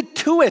devoted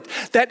to it,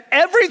 that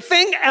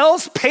everything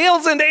else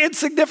pales into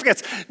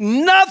insignificance.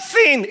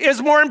 Nothing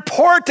is more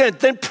important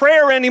than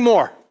prayer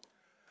anymore.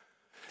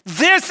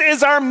 This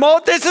is our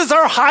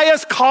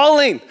highest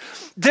calling.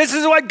 This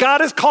is what God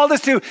has called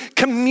us to,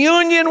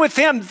 communion with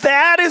him.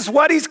 That is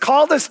what he's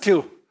called us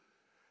to.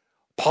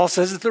 Paul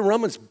says to the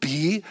Romans,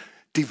 be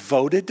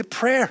devoted to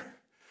prayer.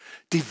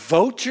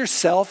 Devote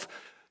yourself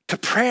to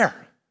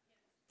prayer.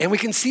 And we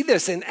can see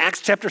this in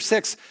Acts chapter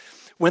 6,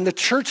 when the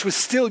church was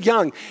still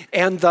young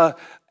and the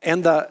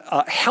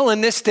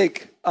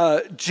Hellenistic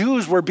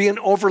Jews were being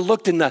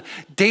overlooked in the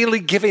daily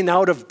giving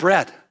out of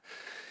bread.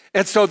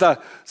 And so the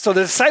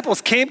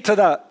disciples came to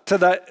the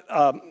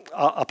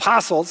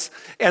apostles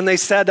and they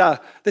said,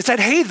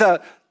 hey,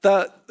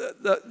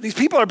 these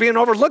people are being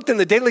overlooked in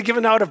the daily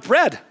giving out of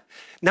bread.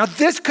 Now,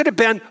 this could have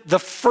been the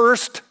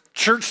first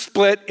church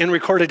split in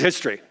recorded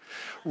history.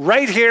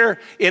 Right here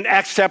in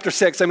Acts chapter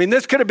 6. I mean,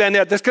 this could have been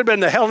it. This could have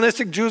been the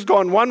Hellenistic Jews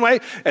going one way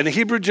and the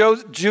Hebrew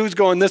Jews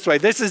going this way.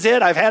 This is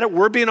it. I've had it.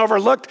 We're being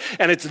overlooked,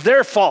 and it's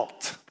their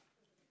fault.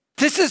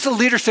 This is the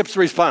leadership's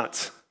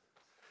response,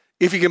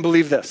 if you can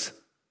believe this.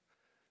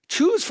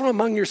 Choose from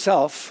among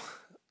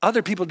yourself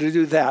other people to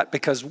do that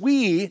because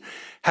we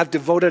have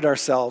devoted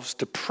ourselves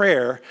to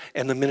prayer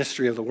and the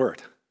ministry of the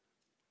word.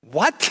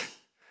 What?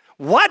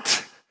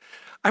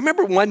 I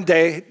remember one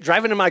day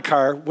driving in my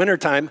car,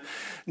 wintertime,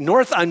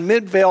 north on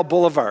Midvale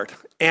Boulevard,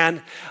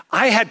 and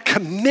I had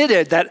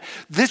committed that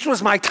this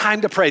was my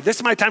time to pray. This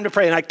is my time to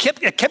pray, and it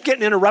kept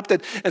getting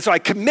interrupted, and so I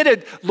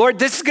committed, Lord,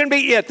 this is going to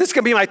be it. This is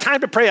going to be my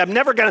time to pray.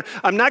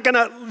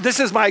 This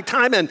is my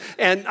time,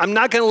 and I'm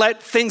not going to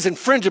let things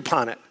infringe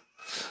upon it.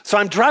 So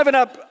I'm driving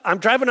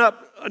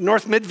up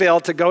North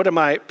Midvale to go to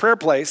my prayer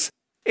place,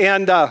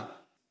 and I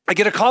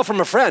get a call from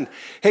a friend.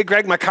 Hey,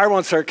 Greg, my car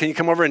won't start. Can you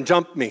come over and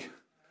jump me?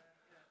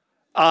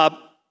 No.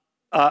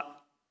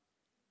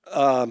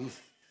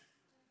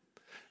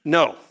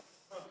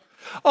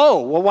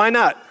 Oh, well, why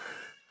not?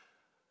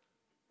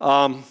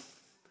 I'm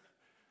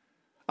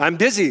I'm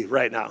busy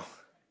right now.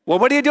 Well,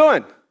 what are you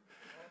doing?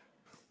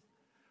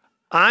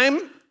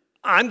 I'm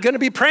going to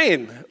be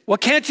praying. Well,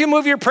 can't you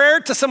move your prayer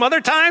to some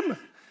other time?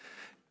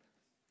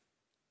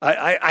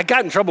 I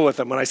got in trouble with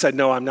them when I said,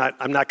 no, I'm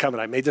not coming.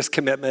 I made this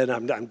commitment.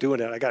 I'm doing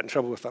it. I got in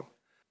trouble with them.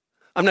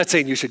 I'm not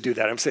saying you should do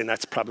that. I'm saying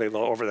that's probably a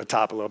little over the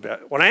top a little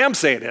bit. What I am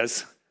saying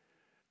is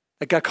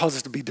that God calls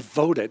us to be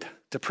devoted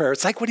to prayer.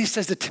 It's like what he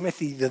says to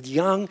Timothy, the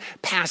young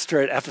pastor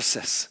at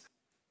Ephesus.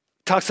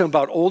 Talks to him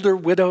about older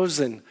widows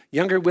and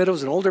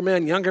older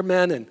men, younger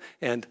men,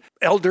 and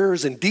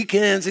elders and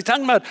deacons. He's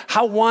talking about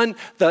how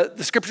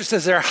the scripture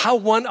says there, how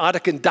one ought to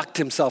conduct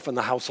himself in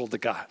the household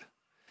of God.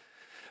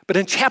 But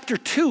in chapter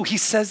 2, he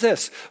says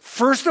this,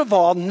 first of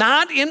all,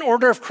 not in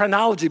order of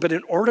chronology, but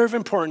in order of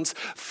importance,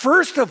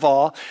 first of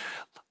all,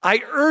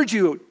 I urge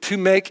you to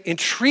make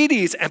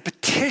entreaties and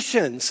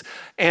petitions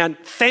and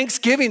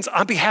thanksgivings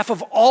on behalf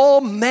of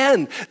all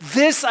men.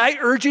 This I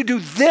urge you to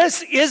do.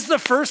 This is the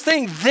first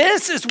thing.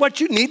 This is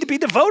what you need to be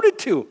devoted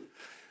to.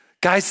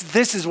 Guys,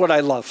 this is what I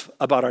love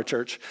about our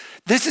church.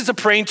 This is a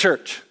praying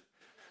church.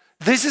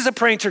 This is a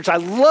praying church. I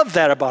love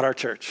that about our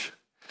church.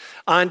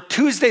 On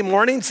Tuesday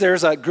mornings,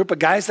 there's a group of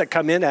guys that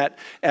come in at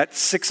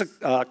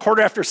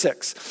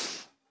 6:15.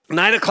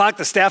 9 o'clock,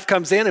 the staff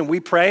comes in and we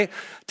pray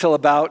till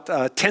about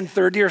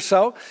 10:30 or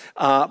so.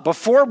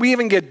 Before we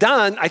even get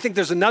done, I think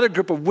there's another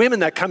group of women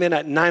that come in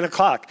at 9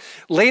 o'clock.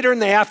 Later in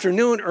the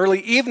afternoon, early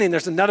evening,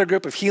 there's another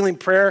group of healing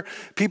prayer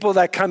people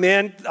that come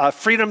in.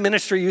 Freedom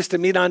Ministry used to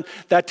meet on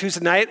that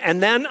Tuesday night.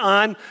 And then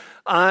on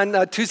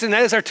Tuesday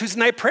night is our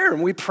Tuesday night prayer,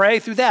 and we pray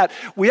through that.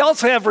 We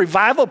also have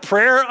revival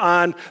prayer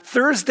on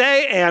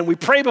Thursday, and we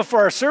pray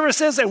before our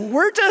services, and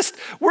we're just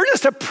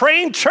a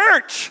praying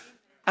church.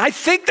 I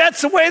think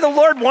that's the way the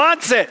Lord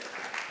wants it.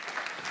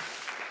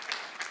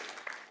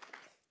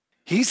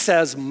 He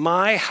says,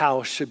 my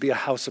house should be a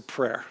house of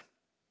prayer.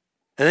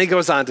 And then he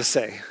goes on to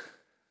say,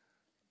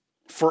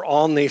 for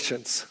all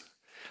nations.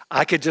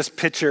 I could just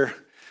picture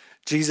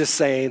Jesus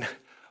saying,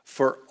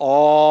 for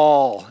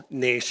all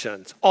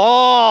nations,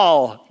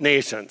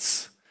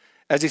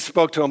 as he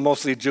spoke to a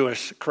mostly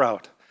Jewish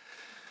crowd.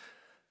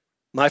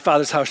 My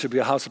Father's house should be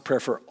a house of prayer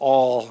for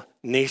all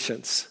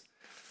nations.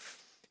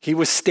 He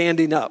was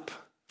standing up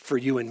for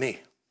you and me.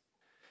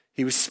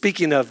 He was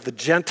speaking of the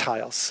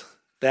Gentiles,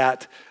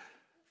 that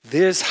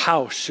this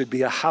house should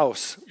be a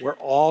house where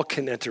all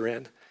can enter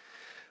in.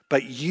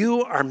 But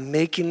you are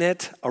making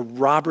it a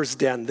robber's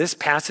den. This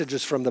passage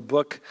is from the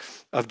book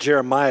of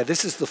Jeremiah.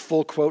 This is the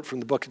full quote from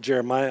the book of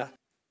Jeremiah.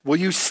 Will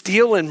you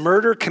steal and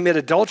murder, commit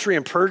adultery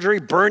and perjury,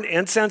 burn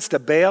incense to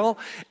Baal,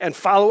 and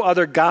follow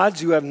other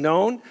gods you have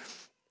known?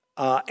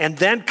 And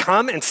then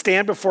come and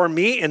stand before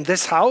me in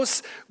this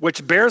house,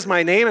 which bears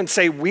my name, and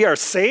say, we are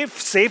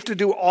safe to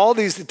do all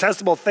these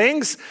detestable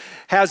things?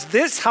 Has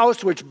this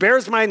house which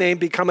bears my name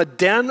become a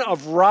den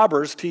of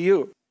robbers to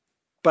you?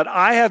 But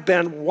I have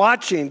been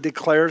watching,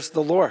 declares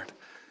the Lord.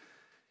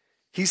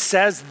 He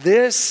says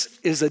this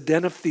is a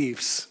den of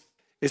thieves.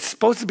 It's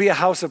supposed to be a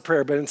house of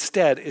prayer, but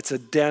instead it's a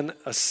den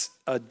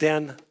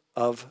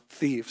of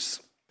thieves.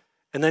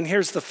 And then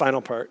here's the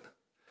final part.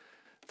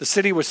 The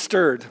city was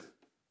stirred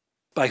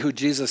by who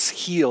Jesus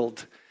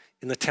healed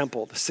in the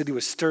temple. The city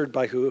was stirred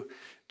by who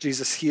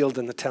Jesus healed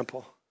in the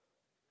temple.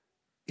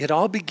 It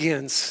all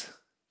begins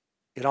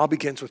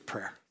with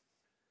prayer.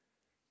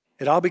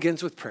 It all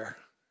begins with prayer.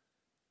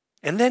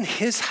 And then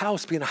his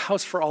house, being a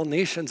house for all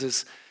nations,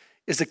 is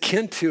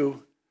akin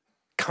to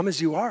come as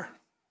you are.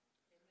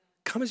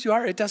 Come as you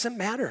are. It doesn't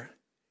matter.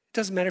 It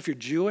doesn't matter if you're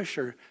Jewish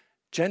or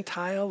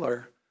Gentile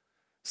or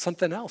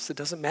something else. It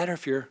doesn't matter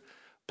if you're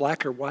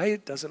black or white.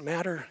 It doesn't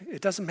matter.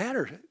 It doesn't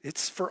matter.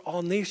 It's for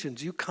all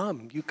nations. You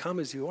come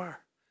as you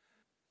are.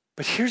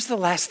 But here's the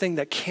last thing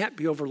that can't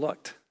be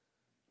overlooked.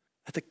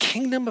 That the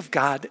kingdom of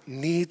God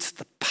needs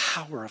the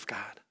power of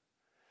God.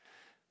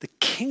 The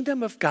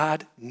kingdom of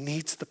God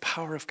needs the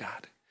power of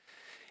God.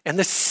 And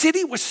the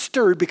city was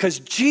stirred because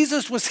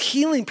Jesus was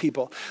healing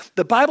people.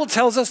 The Bible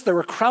tells us there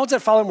were crowds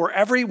that followed him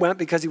wherever he went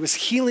because he was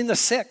healing the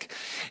sick.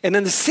 And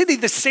in the city,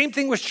 the same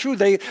thing was true.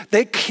 They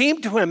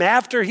came to him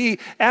after he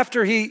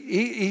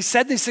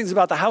said these things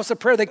about the house of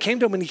prayer. They came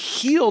to him and he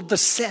healed the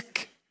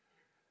sick.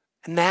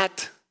 And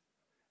that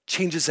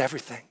changes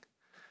everything.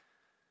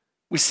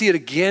 We see it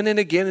again and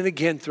again and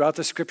again throughout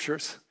the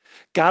scriptures.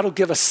 God will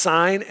give a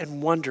sign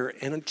and wonder,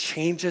 and it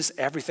changes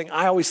everything.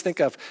 I always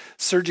think of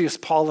Sergius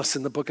Paulus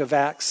in the book of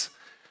Acts,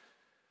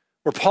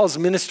 where Paul's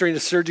ministering to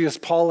Sergius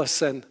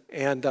Paulus,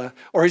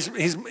 or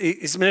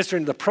he's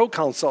ministering to the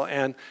proconsul,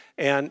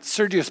 and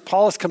Sergius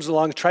Paulus comes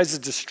along and tries to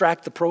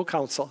distract the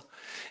proconsul.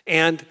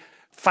 And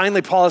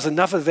finally, Paul has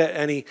enough of it,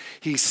 and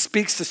he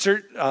speaks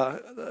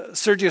to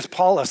Sergius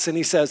Paulus, and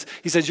he says,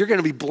 you're going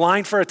to be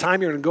blind for a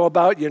time, you're going to go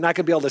about, you're not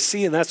going to be able to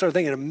see, and that sort of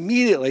thing. And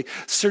immediately,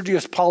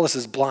 Sergius Paulus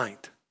is blind.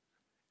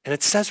 And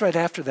it says right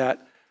after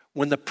that,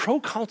 when the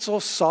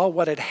proconsul saw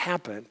what had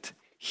happened,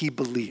 he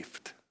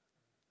believed.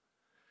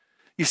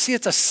 You see,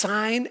 it's a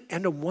sign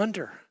and a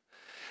wonder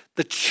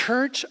The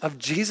church of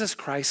Jesus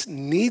Christ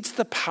needs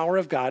the power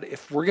of God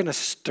if we're going to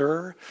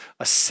stir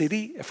a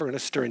city, if we're going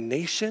to stir a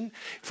nation,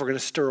 if we're going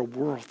to stir a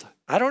world.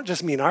 I don't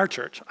just mean our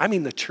church. I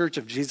mean the church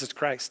of Jesus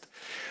Christ.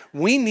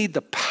 We need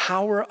the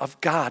power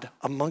of God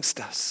amongst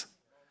us.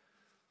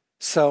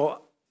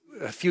 So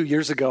a few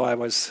years ago,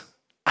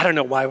 I don't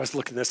know why I was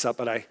looking this up,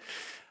 but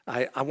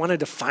I wanted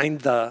to find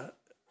the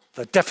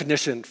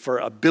definition for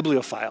a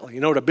bibliophile.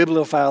 You know what a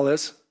bibliophile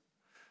is?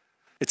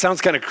 It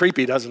sounds kind of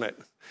creepy, doesn't it?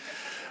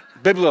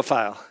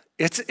 Bibliophile.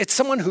 It's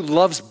someone who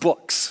loves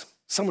books.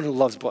 Someone who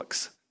loves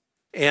books.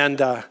 And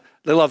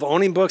they love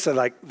owning books.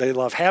 They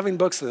love having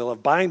books. They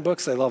love buying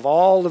books. They love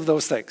all of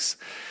those things.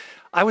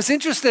 I was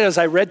interested as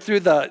I read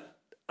through the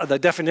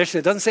definition.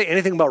 It doesn't say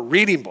anything about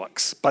reading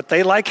books, but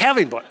they like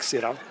having books,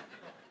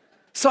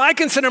 So I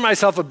consider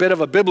myself a bit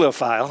of a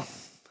bibliophile.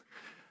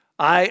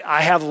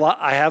 I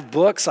have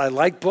books. I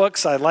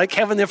like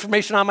having the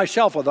information on my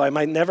shelf, although I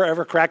might never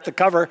ever crack the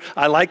cover.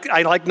 I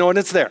like knowing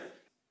it's there.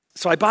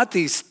 So I bought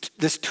this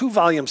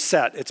 2-volume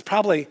set. It's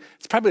probably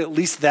at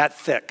least that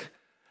thick.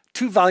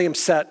 2-volume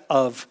set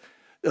of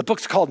the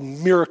book's called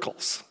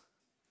Miracles.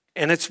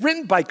 And it's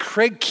written by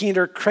Craig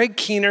Keener. Craig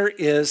Keener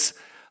is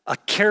a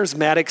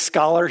charismatic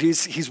scholar.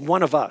 He's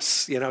one of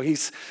us.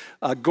 He's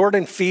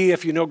Gordon Fee.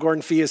 If you know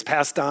Gordon Fee, has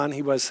passed on.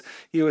 He was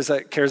a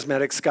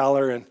charismatic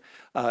scholar and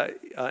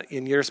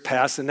in years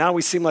past, and now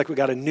we seem like we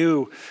got a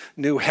new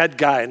head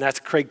guy, and that's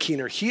Craig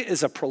Keener. He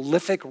is a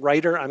prolific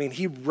writer. I mean,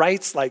 he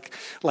writes like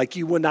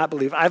you would not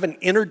believe. I have an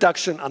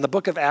introduction on the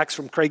book of Acts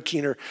from Craig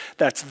Keener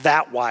that's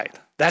that wide.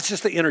 That's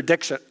just the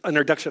introduction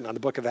on the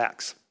book of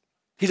Acts.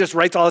 He just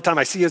writes all the time.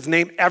 I see his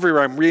name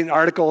everywhere. I'm reading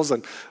articles,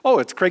 and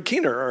it's Craig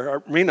Keener,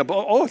 or reading a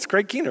book, it's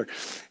Craig Keener,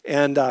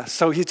 and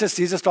so he's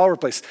just all over the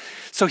place.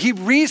 So he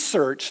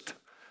researched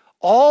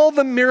all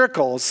the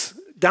miracles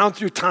down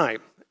through time,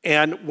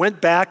 and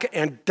went back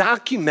and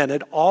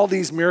documented all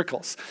these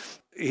miracles.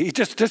 He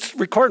just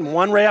recording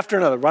one right after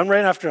another, put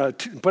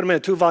them in a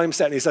 2-volume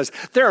set, and he says,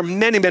 there are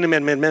many, many,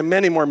 many, many,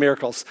 many more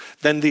miracles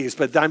than these,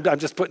 but I'm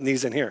just putting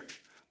these in here.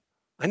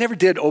 I never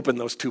did open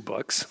those 2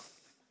 books,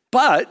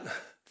 but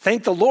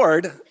thank the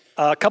Lord,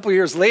 a couple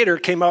years later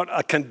came out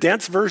a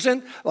condensed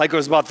version, like it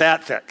was about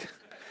that thick.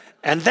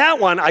 And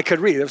that one I could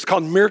read. It was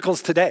called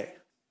Miracles Today.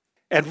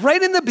 And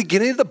right in the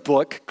beginning of the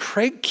book,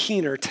 Craig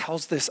Keener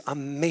tells this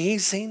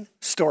amazing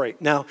story.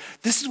 Now,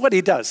 this is what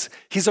he does.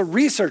 He's a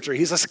researcher.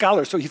 He's a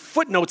scholar, so he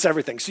footnotes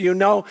everything.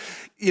 So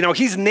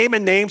he's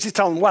naming names. He's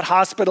telling what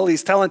hospital.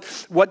 He's telling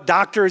what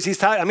doctors. He's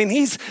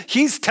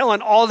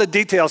telling all the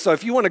details. So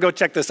if you want to go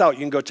check this out,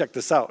 you can go check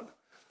this out.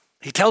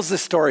 He tells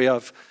this story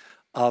of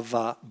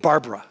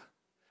Barbara.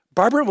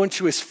 Barbara, when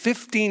she was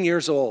 15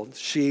 years old,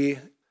 she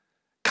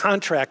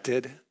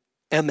contracted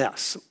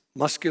MS,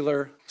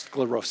 muscular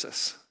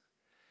sclerosis.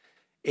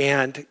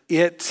 And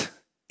it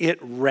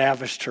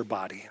ravished her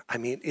body. I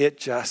mean,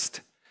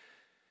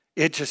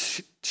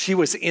 she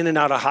was in and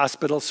out of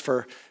hospitals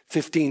for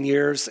 15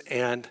 years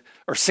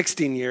or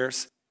 16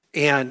 years.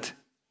 And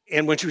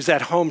when she was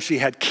at home, she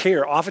had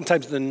care.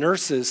 Oftentimes the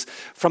nurses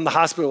from the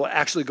hospital would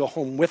actually go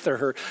home with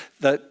her.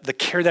 The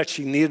care that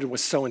she needed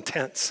was so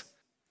intense.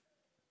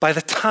 By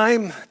the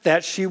time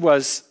that she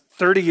was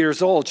 30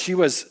 years old, she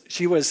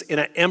was in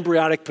an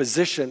embryonic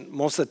position.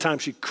 Most of the time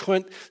she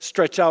couldn't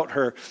stretch out.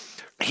 Her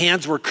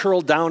hands were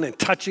curled down and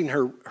touching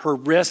her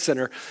wrists,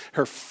 and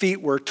her feet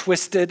were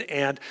twisted,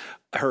 and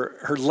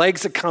her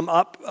legs had come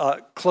up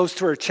close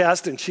to her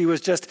chest, and she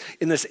was just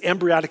in this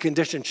embryonic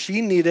condition.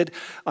 She needed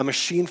a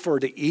machine for her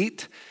to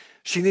eat.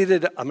 She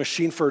needed a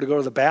machine for her to go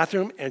to the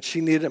bathroom, and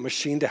she needed a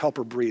machine to help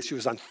her breathe. She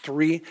was on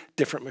 3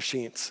 different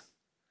machines.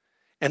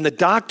 And the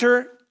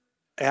doctor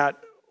at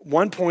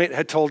one point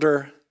had told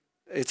her,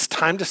 it's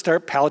time to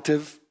start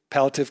palliative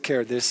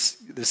care.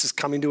 This is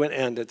coming to an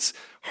end. It's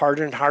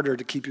harder and harder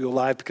to keep you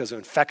alive because of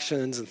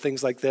infections and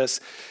things like this.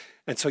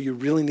 And so you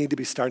really need to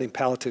be starting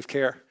palliative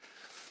care.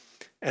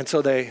 And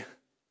so they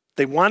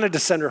wanted to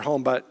send her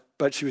home,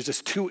 but she was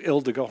just too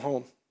ill to go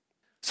home.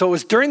 So it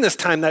was during this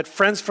time that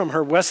friends from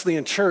her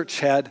Wesleyan church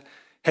had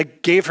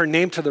gave her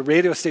name to the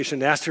radio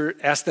station and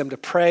asked them to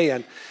pray.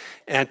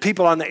 And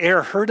people on the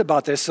air heard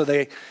about this, so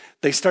they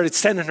started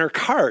sending her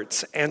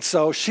cards. And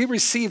so she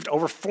received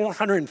over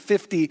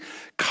 450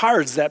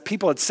 cards that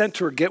people had sent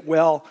to her, get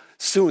well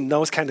soon,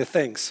 those kind of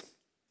things.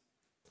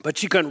 But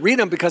she couldn't read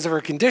them because of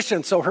her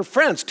condition. So her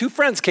friends, 2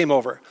 friends came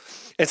over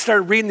and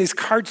started reading these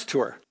cards to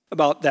her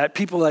about that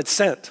people had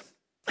sent.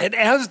 And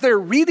as they're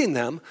reading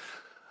them,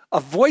 a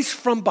voice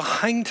from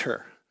behind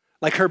her,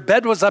 like her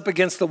bed was up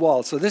against the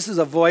wall. So this is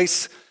a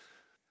voice,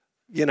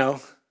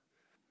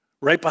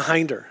 right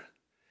behind her.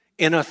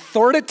 In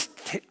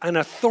an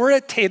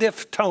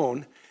authoritative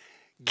tone,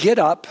 get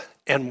up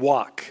and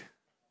walk.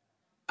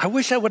 I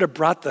wish I would have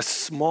brought the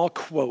small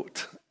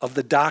quote of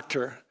the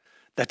doctor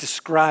that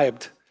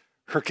described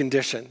her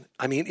condition.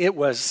 I mean, it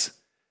was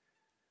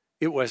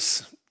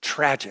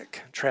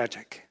tragic.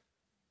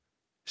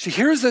 She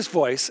hears this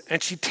voice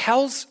and she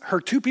tells her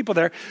two people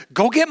there,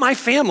 go get my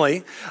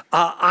family.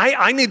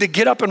 I need to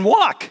get up and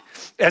walk.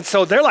 And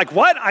so they're like,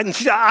 what?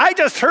 I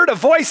just heard a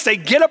voice say,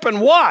 get up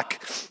and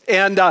walk.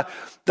 And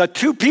the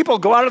two people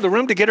go out of the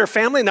room to get her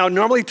family. Now,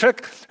 normally it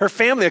took her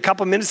family a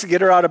couple minutes to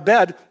get her out of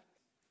bed.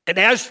 And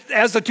as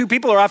the two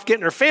people are off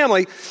getting her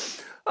family,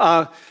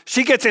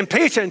 she gets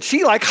impatient.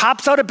 She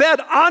hops out of bed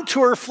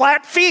onto her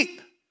flat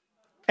feet.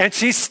 And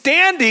she's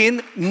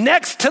standing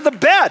next to the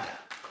bed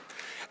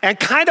and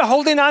kind of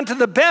holding onto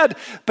the bed.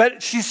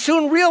 But she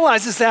soon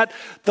realizes that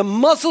the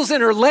muscles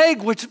in her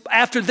leg, which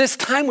after this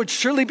time would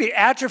surely be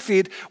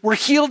atrophied, were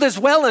healed as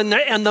well.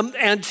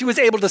 And she was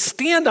able to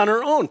stand on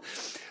her own.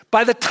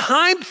 By the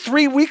time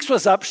 3 weeks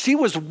was up, she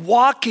was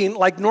walking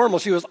like normal.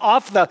 She was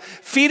off the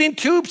feeding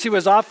tube. She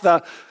was off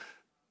the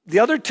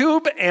other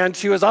tube, and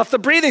she was off the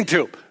breathing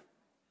tube.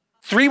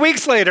 3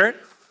 weeks later,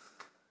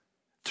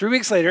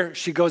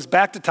 she goes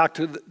back to talk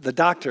to the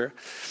doctor.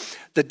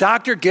 The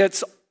doctor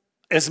gets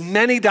as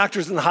many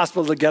doctors in the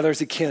hospital together as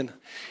he can,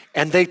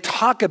 and they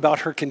talk about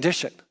her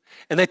condition.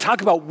 And they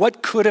talk about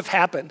what could have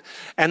happened.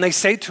 And they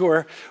say to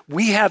her,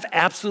 we have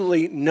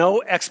absolutely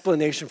no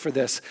explanation for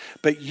this,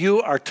 but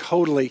you are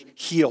totally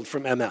healed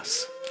from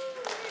MS.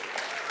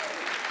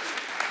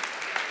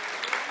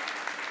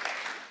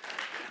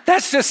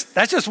 That's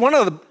just one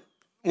of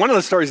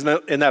the stories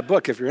in that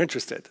book, if you're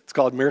interested. It's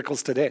called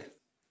Miracles Today.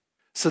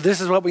 So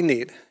this is what we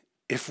need.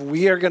 If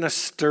we are going to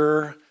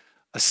stir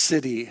a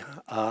city,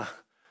 a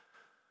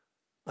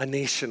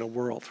nation, a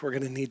world, we're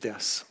going to need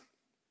this.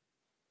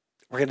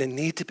 We're going to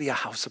need to be a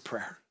house of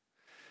prayer.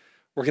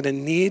 We're going to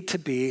need to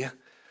be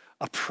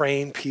a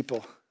praying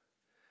people.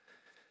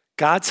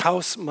 God's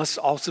house must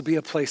also be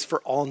a place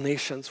for all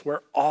nations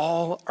where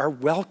all are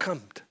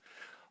welcomed.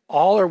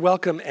 All are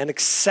welcome and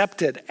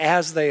accepted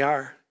as they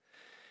are.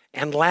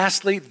 And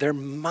lastly, there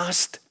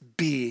must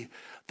be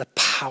the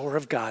power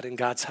of God in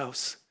God's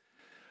house.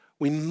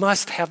 We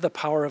must have the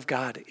power of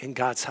God in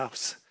God's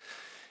house.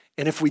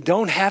 And if we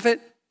don't have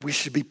it, we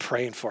should be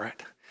praying for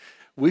it.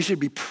 We should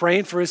be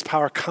praying for his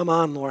power. Come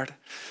on, Lord.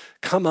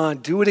 Come on,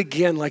 do it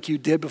again like you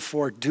did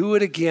before. Do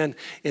it again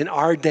in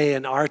our day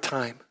and our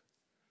time.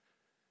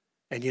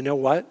 And you know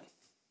what?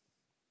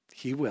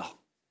 He will.